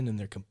walk in and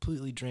they're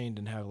completely drained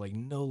and have like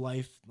no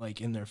life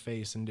like in their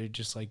face, and they're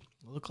just like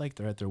look like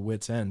they're at their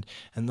wits' end.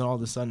 And then all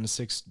of a sudden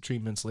 6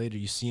 treatments later,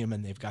 you see them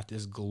and they've got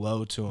this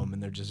glow to them,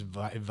 and they're just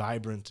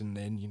vibrant, and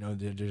then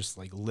they're just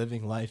like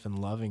living life and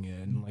loving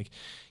it, and like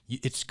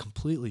it's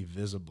completely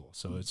visible.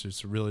 So it's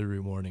just a really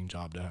rewarding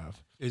job to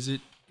have. Is it,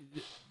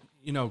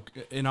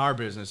 in our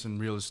business in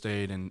real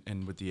estate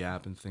and with the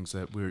app and things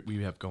that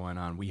we have going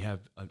on, we have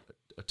a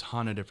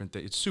ton of different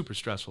things. It's super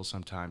stressful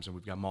sometimes, and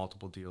we've got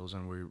multiple deals,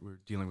 and we're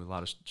dealing with a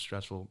lot of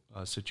stressful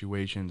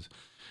situations.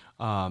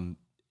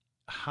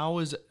 How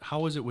is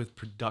it with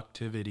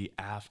productivity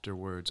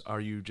afterwards? Are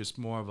you just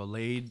more of a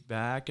laid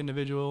back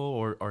individual,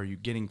 or are you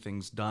getting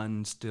things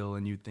done still,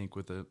 and you think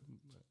with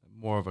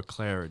more of a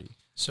clarity?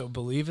 So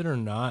believe it or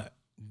not,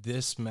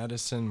 this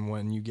medicine,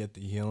 when you get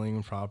the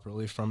healing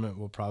properly from it,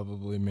 will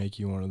probably make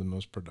you one of the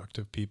most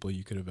productive people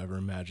you could have ever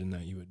imagined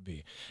that you would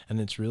be. And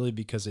it's really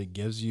because it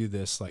gives you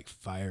this like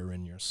fire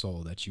in your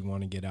soul that you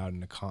want to get out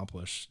and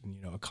accomplish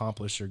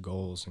your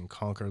goals and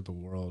conquer the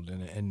world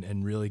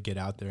and really get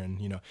out there.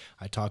 And,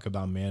 I talk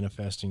about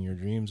manifesting your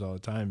dreams all the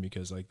time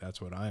because like,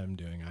 that's what I am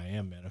doing. I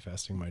am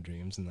manifesting my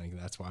dreams, and like,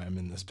 that's why I'm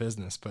in this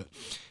business. But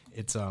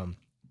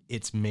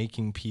it's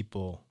making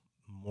people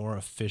more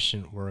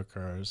efficient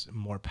workers,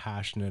 more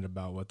passionate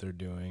about what they're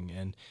doing,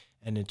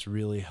 and it's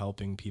really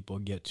helping people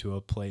get to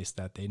a place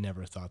that they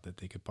never thought that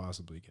they could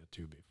possibly get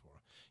to before.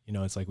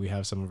 It's like we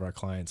have some of our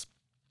clients,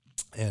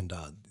 and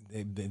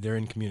they're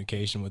in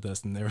communication with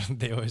us, and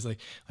they always like,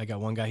 I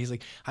got one guy, he's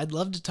like, I'd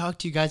love to talk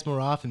to you guys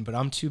more often, but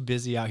I'm too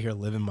busy out here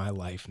living my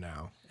life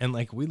now. And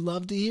like, we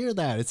love to hear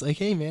that. It's like,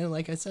 hey man,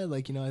 like I said,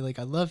 like,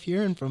 I love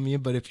hearing from you,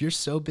 but if you're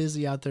so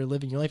busy out there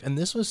living your life, and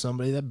this was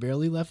somebody that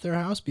barely left their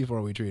house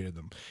before we treated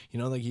them,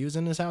 like he was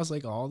in his house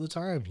like all the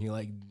time. He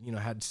like,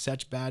 had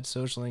such bad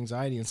social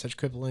anxiety and such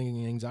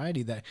crippling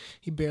anxiety that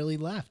he barely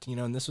left,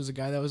 and this was a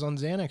guy that was on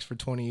Xanax for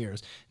 20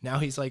 years. Now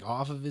he's like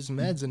off of his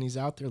meds and he's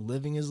out there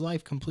living his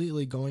life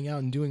completely, going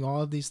out and doing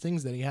all of these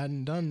things that he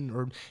hadn't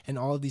done, and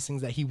all of these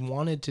things that he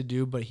wanted to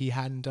do, but he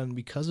hadn't done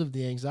because of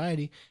the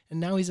anxiety.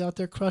 And now he's out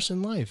there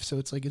crushing life. So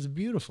it's like, it's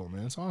beautiful,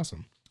 man. It's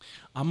awesome.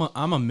 I'm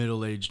a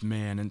middle-aged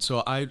man, and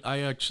so I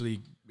actually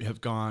have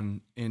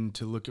gone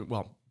into look at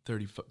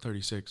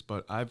 36,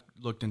 but I've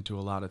looked into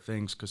a lot of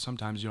things because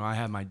sometimes I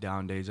have my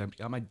down days.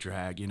 I might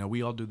drag.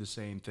 We all do the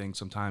same thing.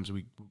 Sometimes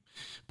we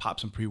pop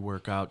some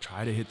pre-workout,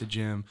 try to hit the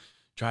gym,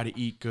 try to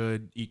eat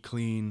good, eat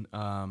clean,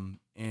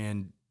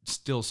 and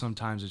still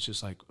sometimes it's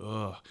just like,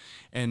 ugh.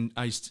 And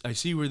I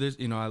see where this,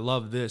 I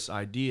love this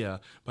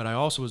idea, but I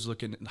also was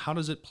looking at how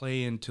does it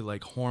play into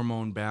like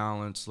hormone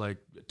balance, like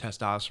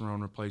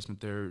testosterone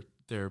replacement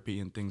therapy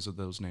and things of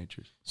those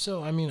natures.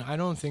 So, I mean, I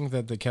don't think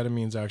that the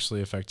ketamine's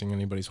actually affecting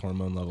anybody's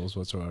hormone levels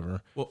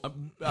whatsoever. Well,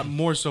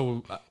 more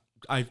so,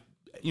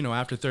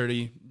 after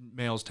 30,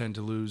 males tend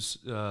to lose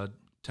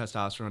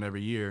testosterone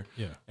every year.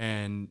 Yeah.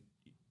 And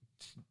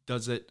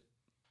does it,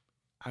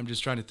 I'm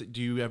just trying to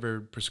do you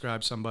ever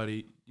prescribe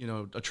somebody,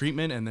 a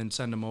treatment and then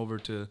send them over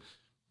to,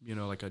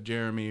 like a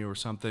Jeremy or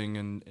something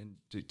and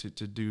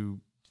to do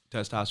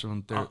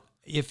testosterone therapy?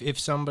 If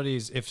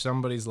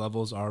somebody's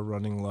levels are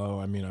running low,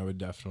 I mean, I would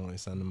definitely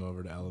send them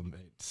over to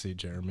Elevate to see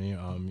Jeremy.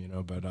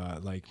 But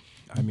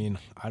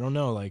I don't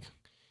know, like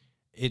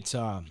it's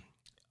a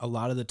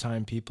lot of the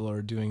time people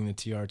are doing the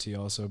TRT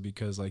also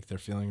because like they're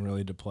feeling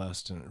really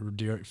depressed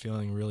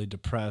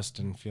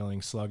and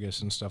feeling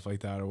sluggish and stuff like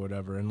that or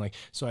whatever. And like,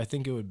 so I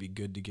think it would be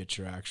good to get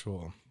your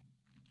actual,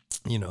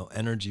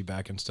 energy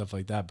back and stuff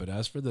like that. But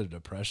as for the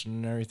depression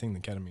and everything,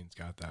 the ketamine's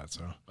got that.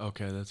 So,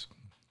 okay. That's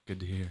good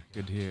to hear.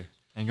 Good to hear.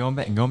 And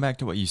going back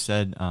to what you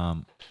said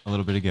a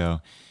little bit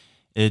ago,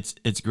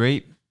 it's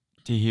great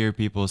to hear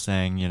people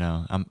saying,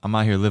 I'm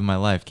out here living my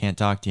life, can't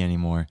talk to you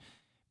anymore.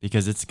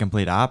 Because it's the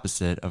complete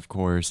opposite, of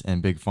course,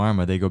 and Big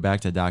Pharma, they go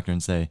back to the doctor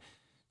and say,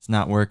 it's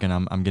not working,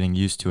 I'm getting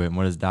used to it. And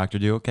what does the doctor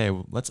do? Okay,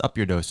 well, let's up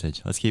your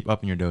dosage. Let's keep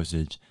upping your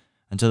dosage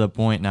until the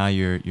point now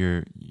you're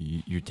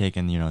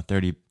taking,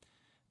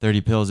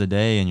 30 pills a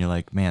day, and you're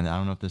like, man, I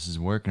don't know if this is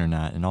working or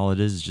not. And all it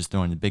is just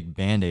throwing a big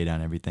Band-Aid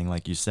on everything.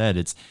 Like you said,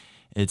 it's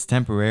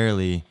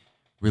temporarily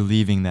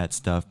relieving that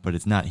stuff, but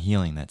it's not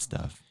healing that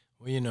stuff.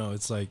 Well,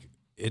 it's like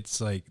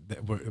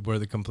we're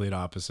the complete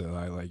opposite.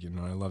 I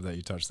love that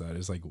you touched that.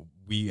 It's like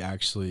we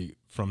actually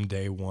from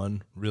day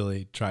one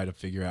really try to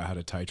figure out how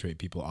to titrate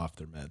people off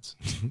their meds.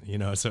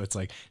 So it's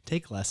like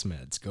take less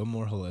meds, go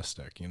more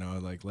holistic.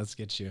 Like let's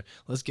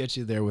get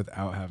you there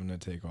without having to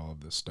take all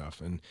of this stuff.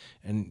 And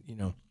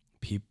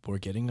we're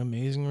getting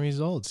amazing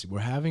results. We're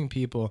having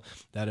people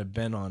that have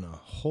been on a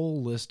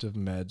whole list of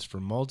meds for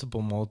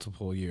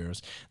multiple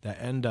years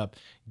that end up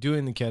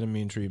doing the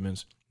ketamine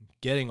treatments,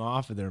 getting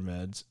off of their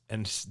meds,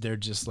 and they're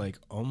just like,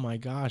 oh my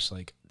gosh,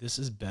 like this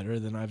is better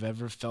than I've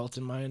ever felt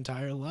in my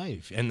entire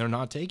life. And they're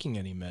not taking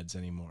any meds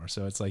anymore.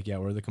 So it's like, yeah,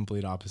 we're the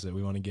complete opposite.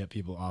 We want to get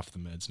people off the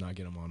meds, not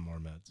get them on more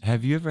meds.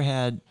 Have you ever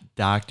had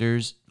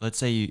doctors, let's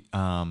say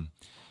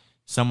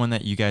someone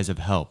that you guys have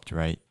helped,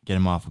 right, get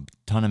them off a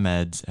ton of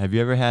meds. Have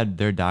you ever had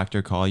their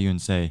doctor call you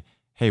and say,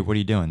 hey, what are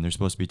you doing? They're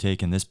supposed to be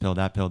taking this pill,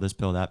 that pill, this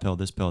pill, that pill,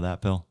 this pill,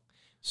 that pill.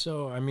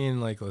 So, I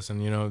mean, like,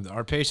 listen,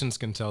 our patients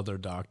can tell their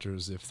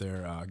doctors if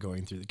they're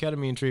going through the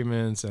ketamine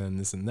treatments and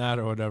this and that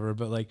or whatever.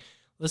 But like,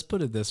 let's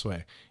put it this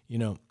way,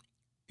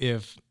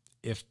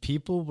 if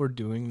people were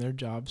doing their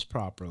jobs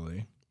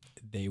properly,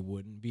 they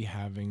wouldn't be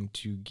having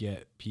to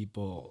get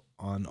people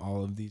on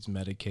all of these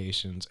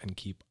medications and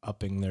keep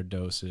upping their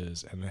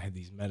doses, and they have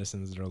these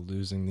medicines that are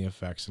losing the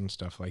effects and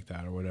stuff like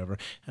that or whatever.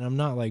 And I'm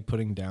not like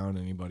putting down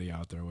anybody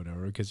out there or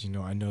whatever, because,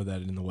 I know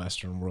that in the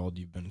Western world,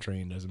 you've been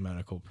trained as a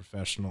medical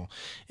professional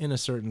in a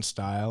certain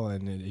style,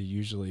 and it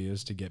usually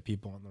is to get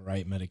people on the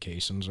right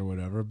medications or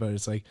whatever. But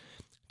it's like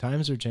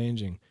times are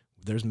changing.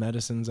 there's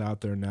medicines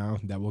out there now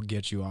that will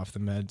get you off the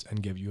meds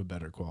and give you a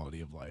better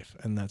quality of life.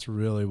 And that's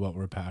really what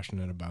we're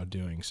passionate about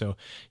doing. So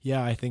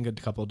yeah, I think a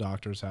couple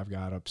doctors have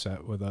got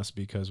upset with us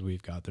because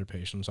we've got their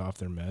patients off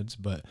their meds,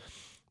 but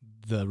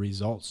the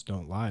results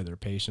don't lie. Their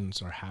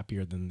patients are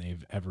happier than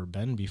they've ever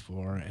been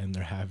before, and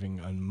they're having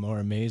a more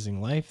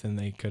amazing life than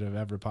they could have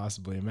ever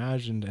possibly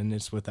imagined, and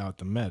it's without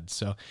the meds.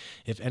 So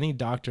if any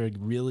doctor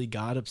really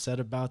got upset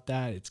about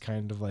that, it's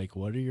kind of like,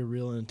 what are your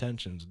real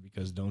intentions?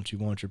 Because don't you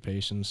want your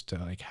patients to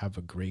like have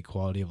a great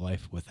quality of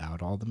life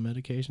without all the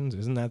medications?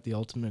 Isn't that the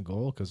ultimate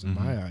goal? Because in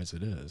my eyes,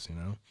 it is, you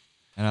know?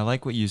 And I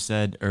like what you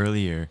said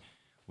earlier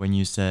when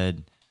you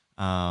said,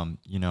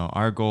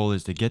 our goal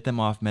is to get them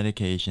off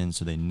medication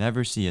so they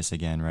never see us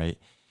again, right?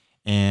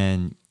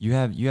 And you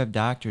have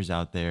doctors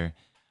out there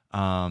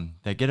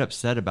that get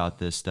upset about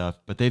this stuff,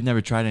 but they've never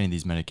tried any of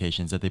these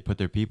medications that they put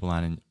their people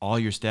on, and all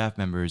your staff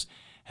members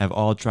have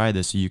all tried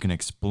this, so you can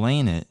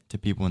explain it to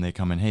people when they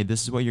come in. Hey,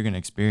 this is what you're going to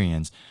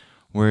experience.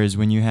 Whereas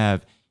when you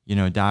have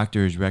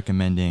doctors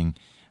recommending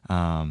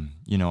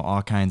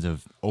all kinds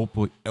of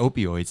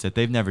opioids that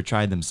they've never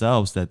tried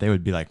themselves, that they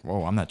would be like,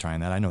 whoa, I'm not trying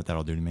that. I know what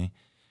that'll do to me.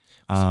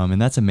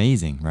 And that's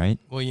amazing, right?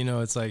 Well,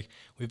 it's like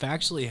we've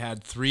actually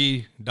had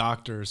 3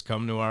 doctors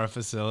come to our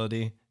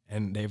facility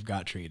and they've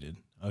got treated.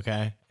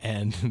 Okay.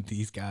 And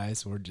these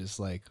guys were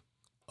just like,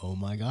 oh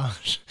my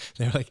gosh.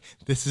 They're like,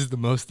 this is the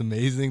most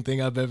amazing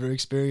thing I've ever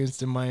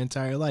experienced in my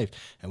entire life.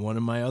 And one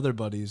of my other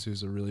buddies,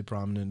 who's a really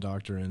prominent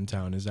doctor in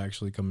town, is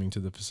actually coming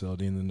to the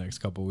facility in the next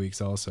couple of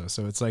weeks also.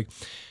 So it's like,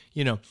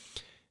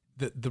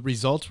 the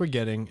results we're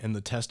getting and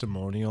the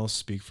testimonials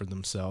speak for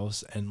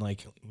themselves. And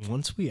like,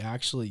 once we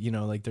actually,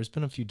 there's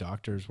been a few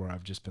doctors where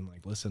I've just been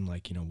like, listen,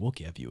 we'll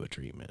give you a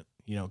treatment,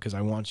 cause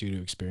I want you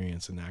to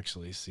experience and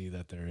actually see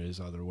that there is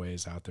other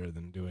ways out there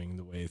than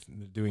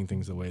doing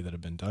things the way that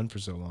have been done for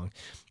so long.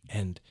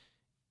 And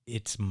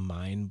it's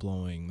mind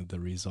blowing,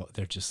 the result.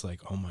 They're just like,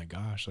 oh my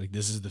gosh, like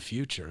this is the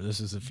future. This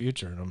is the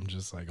future. And I'm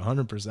just like,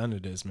 100%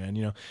 it is,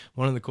 man.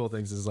 One of the cool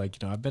things is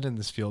like, I've been in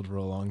this field for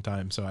a long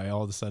time. So I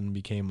all of a sudden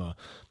became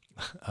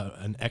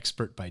an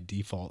expert by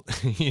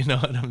default. You know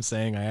what I'm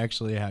saying? I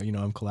actually have,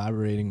 I'm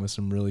collaborating with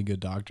some really good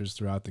doctors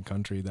throughout the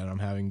country that I'm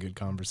having good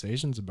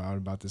conversations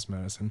about this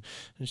medicine.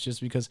 And it's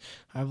just because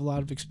I have a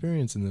lot of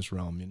experience in this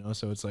realm,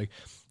 so it's like,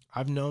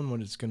 I've known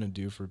what it's going to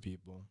do for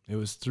people. It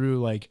was through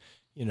like,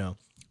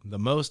 the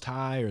Most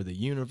High or the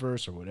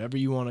universe or whatever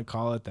you want to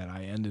call it, that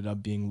I ended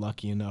up being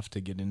lucky enough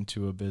to get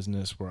into a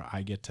business where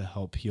I get to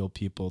help heal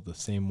people the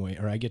same way,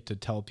 or I get to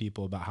tell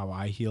people about how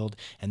I healed,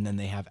 and then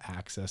they have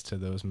access to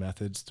those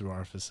methods through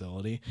our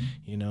facility,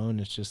 and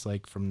it's just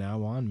like, from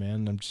now on,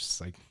 man, I'm just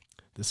like,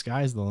 the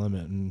sky's the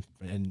limit,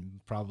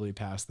 and probably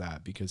past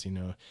that, because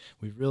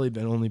we've really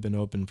only been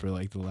open for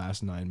like the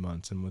last 9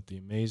 months, and with the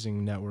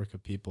amazing network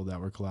of people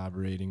that we're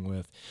collaborating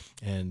with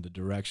and the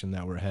direction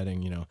that we're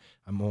heading,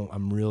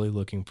 I'm really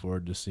looking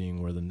forward to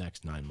seeing where the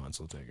next 9 months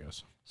will take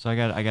us. So I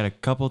got a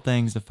couple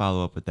things to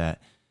follow up with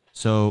that.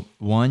 So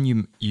one,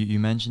 you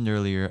mentioned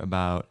earlier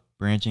about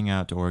branching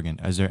out to Oregon.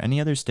 Is there any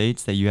other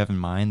states that you have in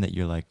mind that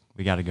you're like,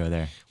 we got to go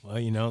there?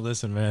 Well,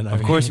 listen, man.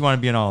 Of course you want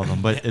to be in all of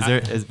them, but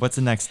what's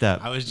the next step?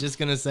 I was just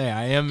going to say,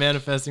 I am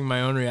manifesting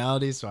my own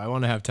reality, so I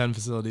want to have 10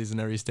 facilities in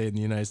every state in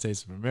the United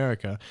States of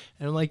America.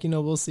 And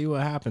we'll see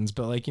what happens.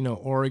 But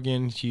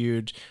Oregon,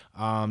 huge.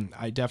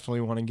 I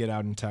definitely want to get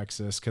out in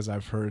Texas, because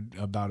I've heard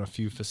about a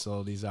few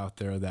facilities out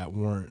there that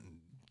weren't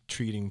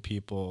treating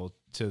people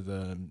to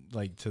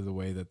the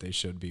way that they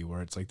should be,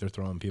 where it's like they're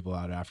throwing people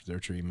out after their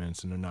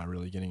treatments and they're not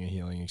really getting a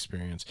healing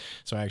experience.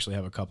 So I actually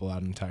have a couple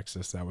out in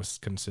Texas that was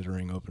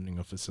considering opening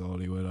a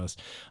facility with us.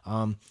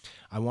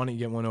 I want to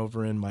get one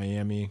over in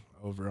Miami,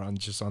 over on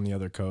the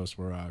other coast.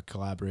 We're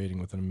collaborating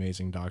with an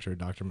amazing doctor,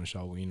 Dr.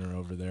 Michelle Weiner,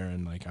 over there,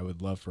 and I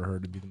would love for her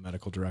to be the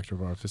medical director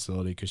of our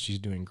facility, because she's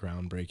doing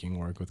groundbreaking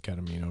work with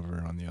ketamine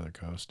over on the other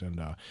coast,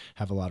 and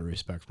have a lot of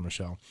respect for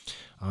Michelle.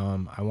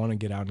 I want to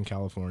get out in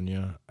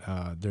California.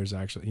 There's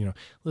actually,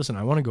 listen,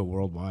 I want to go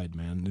worldwide,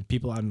 man. The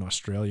people out in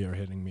Australia are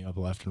hitting me up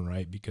left and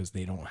right, because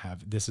they don't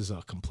have, this is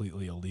a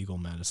completely illegal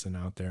medicine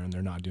out there, and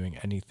they're not doing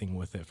anything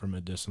with it for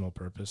medicinal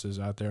purposes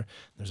out there.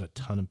 There's a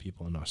ton of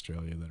people in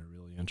Australia that are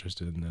really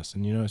interested in this.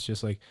 And, it's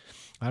just like,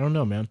 I don't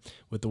know, man,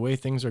 with the way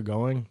things are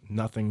going,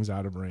 nothing's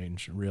out of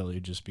range, really,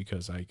 just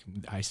because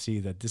I see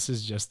that this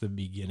is just the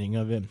beginning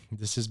of it.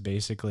 This is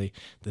basically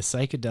the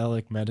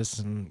psychedelic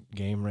medicine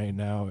game right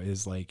now,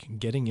 is like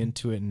getting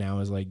into it now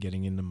is like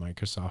getting into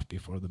Microsoft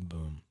before the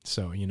boom.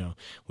 So,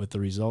 with the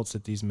results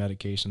that these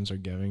medications are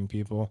giving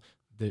people,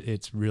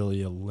 it's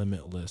really a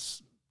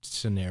limitless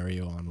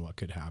scenario on what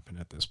could happen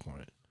at this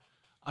point.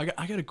 I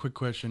got a quick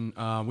question.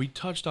 We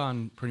touched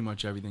on pretty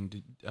much everything: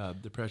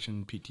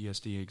 depression,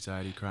 PTSD,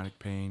 anxiety, chronic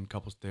pain,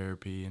 couples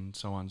therapy, and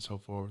so on and so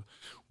forth.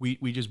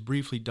 We just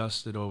briefly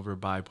dusted over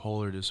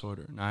bipolar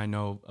disorder. Now, I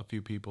know a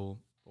few people,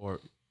 or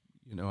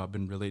I've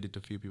been related to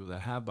a few people that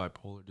have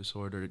bipolar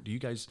disorder.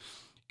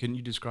 Can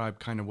you describe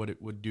kind of what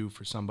it would do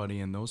for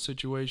somebody in those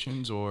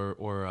situations,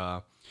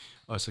 or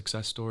a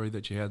success story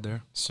that you had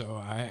there? So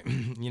I,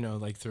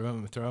 like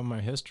throughout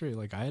my history,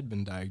 like I had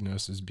been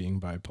diagnosed as being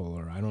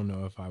bipolar. I don't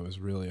know if I was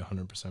really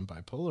 100%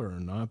 bipolar or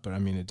not, but I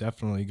mean, it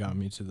definitely got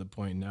me to the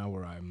point now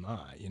where I'm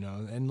not,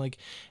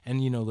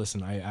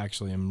 listen, I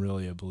actually am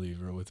really a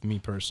believer with me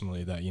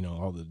personally that,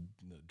 all the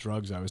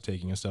drugs I was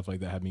taking and stuff like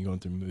that had me going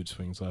through mood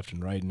swings left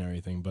and right and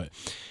everything. But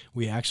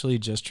we actually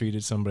just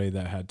treated somebody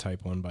that had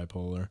type 1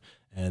 bipolar,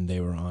 and they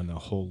were on a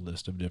whole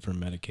list of different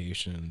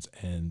medications,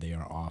 and they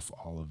are off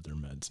all of their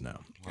meds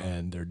now. Wow.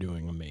 And they're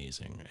doing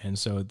amazing. And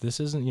so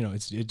this isn't,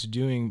 it's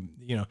doing,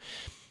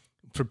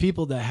 for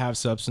people that have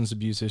substance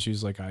abuse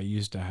issues like I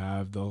used to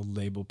have, they'll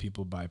label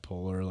people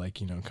bipolar, like,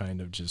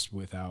 kind of just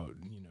without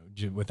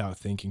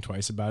thinking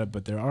twice about it.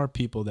 But there are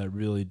people that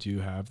really do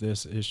have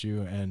this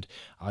issue. And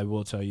I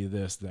will tell you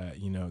this, that,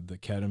 the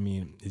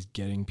ketamine is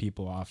getting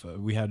people off of,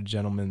 we had a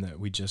gentleman that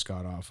we just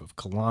got off of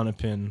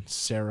Klonopin,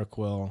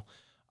 Seroquel.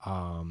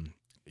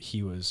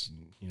 He was,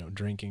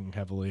 drinking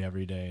heavily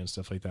every day and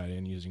stuff like that,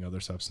 and using other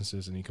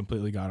substances, and he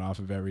completely got off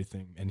of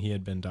everything, and he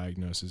had been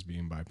diagnosed as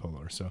being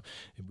bipolar. So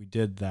if we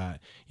did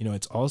that,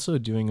 it's also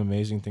doing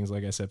amazing things,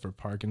 like I said, for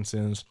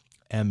Parkinson's,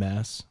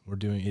 MS.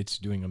 It's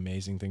doing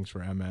amazing things for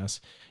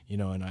MS,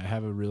 and I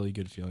have a really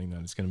good feeling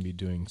that it's going to be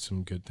doing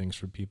some good things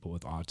for people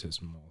with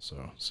autism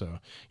also. So,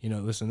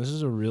 listen, this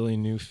is a really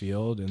new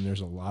field, and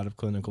there's a lot of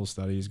clinical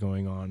studies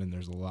going on, and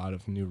there's a lot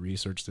of new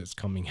research that's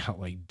coming out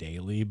like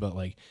daily, but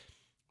like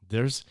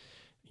there's,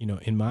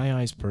 in my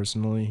eyes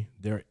personally,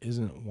 there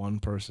isn't one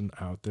person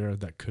out there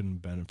that couldn't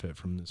benefit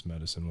from this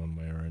medicine one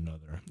way or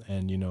another.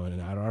 And,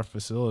 and at our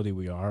facility,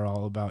 we are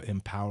all about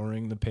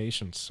empowering the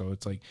patients. So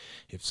it's like,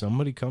 if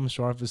somebody comes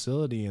to our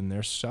facility and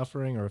they're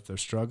suffering, or if they're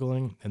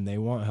struggling and they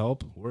want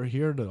help, we're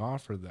here to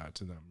offer that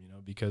to them,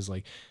 because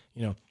like,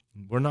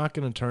 we're not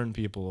going to turn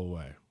people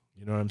away.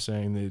 You know what I'm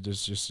saying?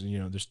 There's just,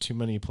 there's too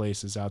many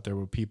places out there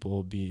where people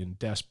will be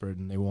desperate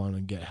and they want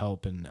to get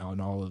help, and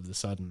all of a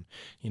sudden,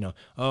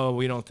 oh,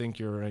 we don't think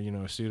you're,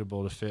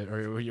 suitable to fit,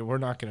 or we're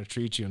not going to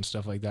treat you and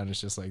stuff like that. And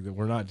it's just like,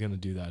 we're not going to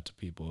do that to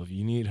people. If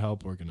you need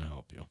help, we're going to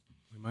help you.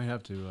 We might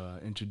have to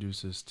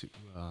introduce this to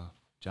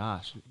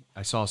Josh.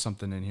 I saw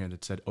something in here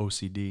that said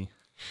OCD.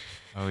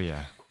 Oh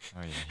yeah.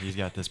 He's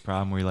got this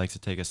problem where he likes to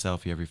take a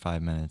selfie every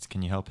 5 minutes.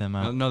 Can you help him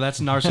out? No, that's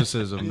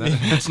narcissism.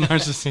 That's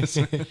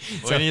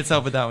narcissism. Well, he needs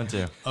help with that one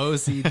too.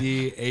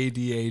 OCD,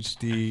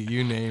 ADHD,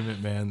 you name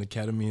it, man. The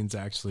ketamine's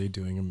actually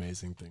doing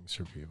amazing things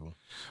for people.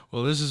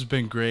 Well, this has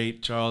been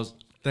great, Charles.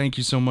 Thank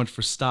you so much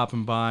for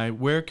stopping by.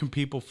 Where can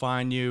people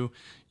find you?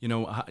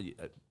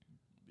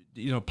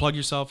 Plug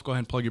yourself. Go ahead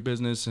and plug your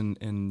business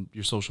and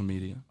your social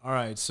media. All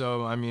right.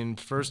 So,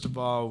 first of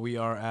all, we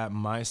are at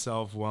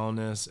Myself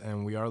Wellness,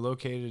 and we are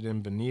located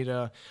in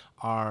Bonita.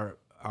 Our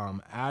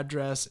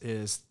address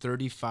is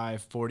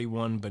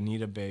 3541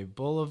 Bonita Bay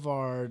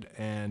Boulevard,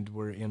 and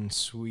we're in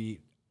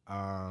suite.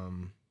 I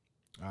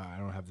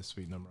don't have the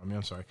suite number.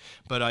 I'm sorry.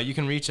 But you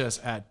can reach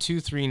us at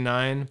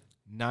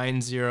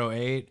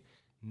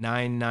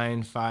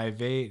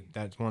 239-908-9958.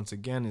 That, once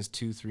again, is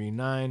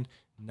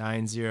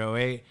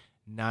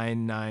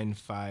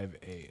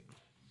 239-908-9958.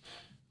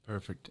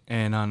 Perfect.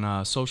 And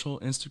on social,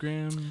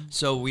 Instagram?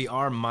 So we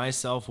are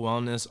Myself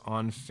Wellness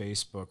on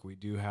Facebook. We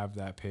do have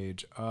that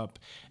page up.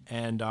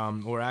 And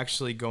we're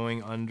actually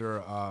going under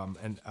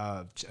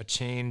a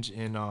change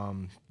in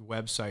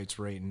websites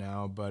right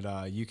now.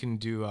 But you can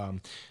do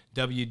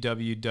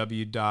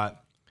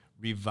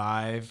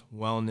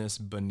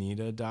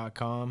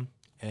www.revivewellnessbonita.com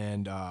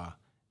and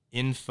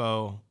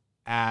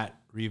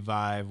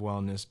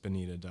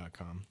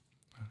info@revivewellnessbonita.com.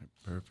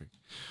 Perfect.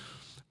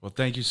 Well,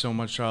 thank you so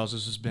much, Charles.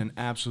 This has been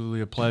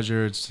absolutely a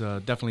pleasure. It's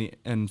definitely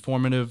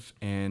informative,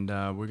 and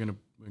we're gonna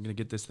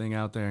get this thing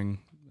out there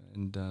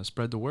and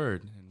spread the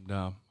word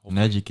and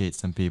educate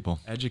some people.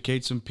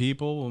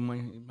 We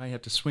might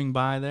have to swing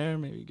by there,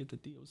 maybe get the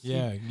DOC.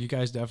 Yeah, you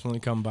guys definitely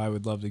come by.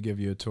 We'd love to give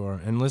you a tour.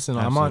 And listen,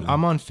 Absolutely.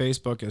 I'm on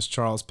Facebook as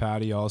Charles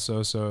Patti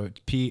also, so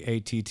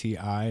Patti.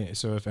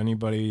 So if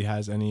anybody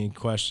has any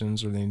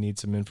questions or they need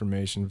some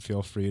information,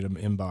 feel free to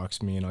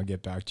inbox me, and I'll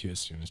get back to you as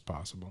soon as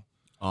possible.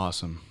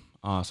 Awesome.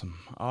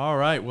 All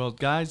right. Well,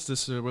 guys,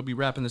 we'll be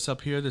wrapping this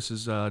up here. This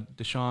is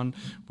Deshaun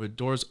with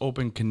Doors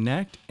Open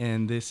Connect,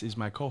 and this is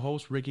my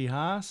co-host, Ricky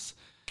Haas.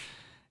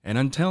 And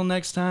until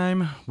next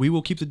time, we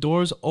will keep the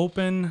doors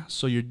open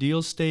so your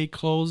deals stay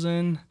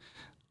closing.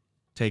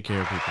 Take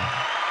care, people.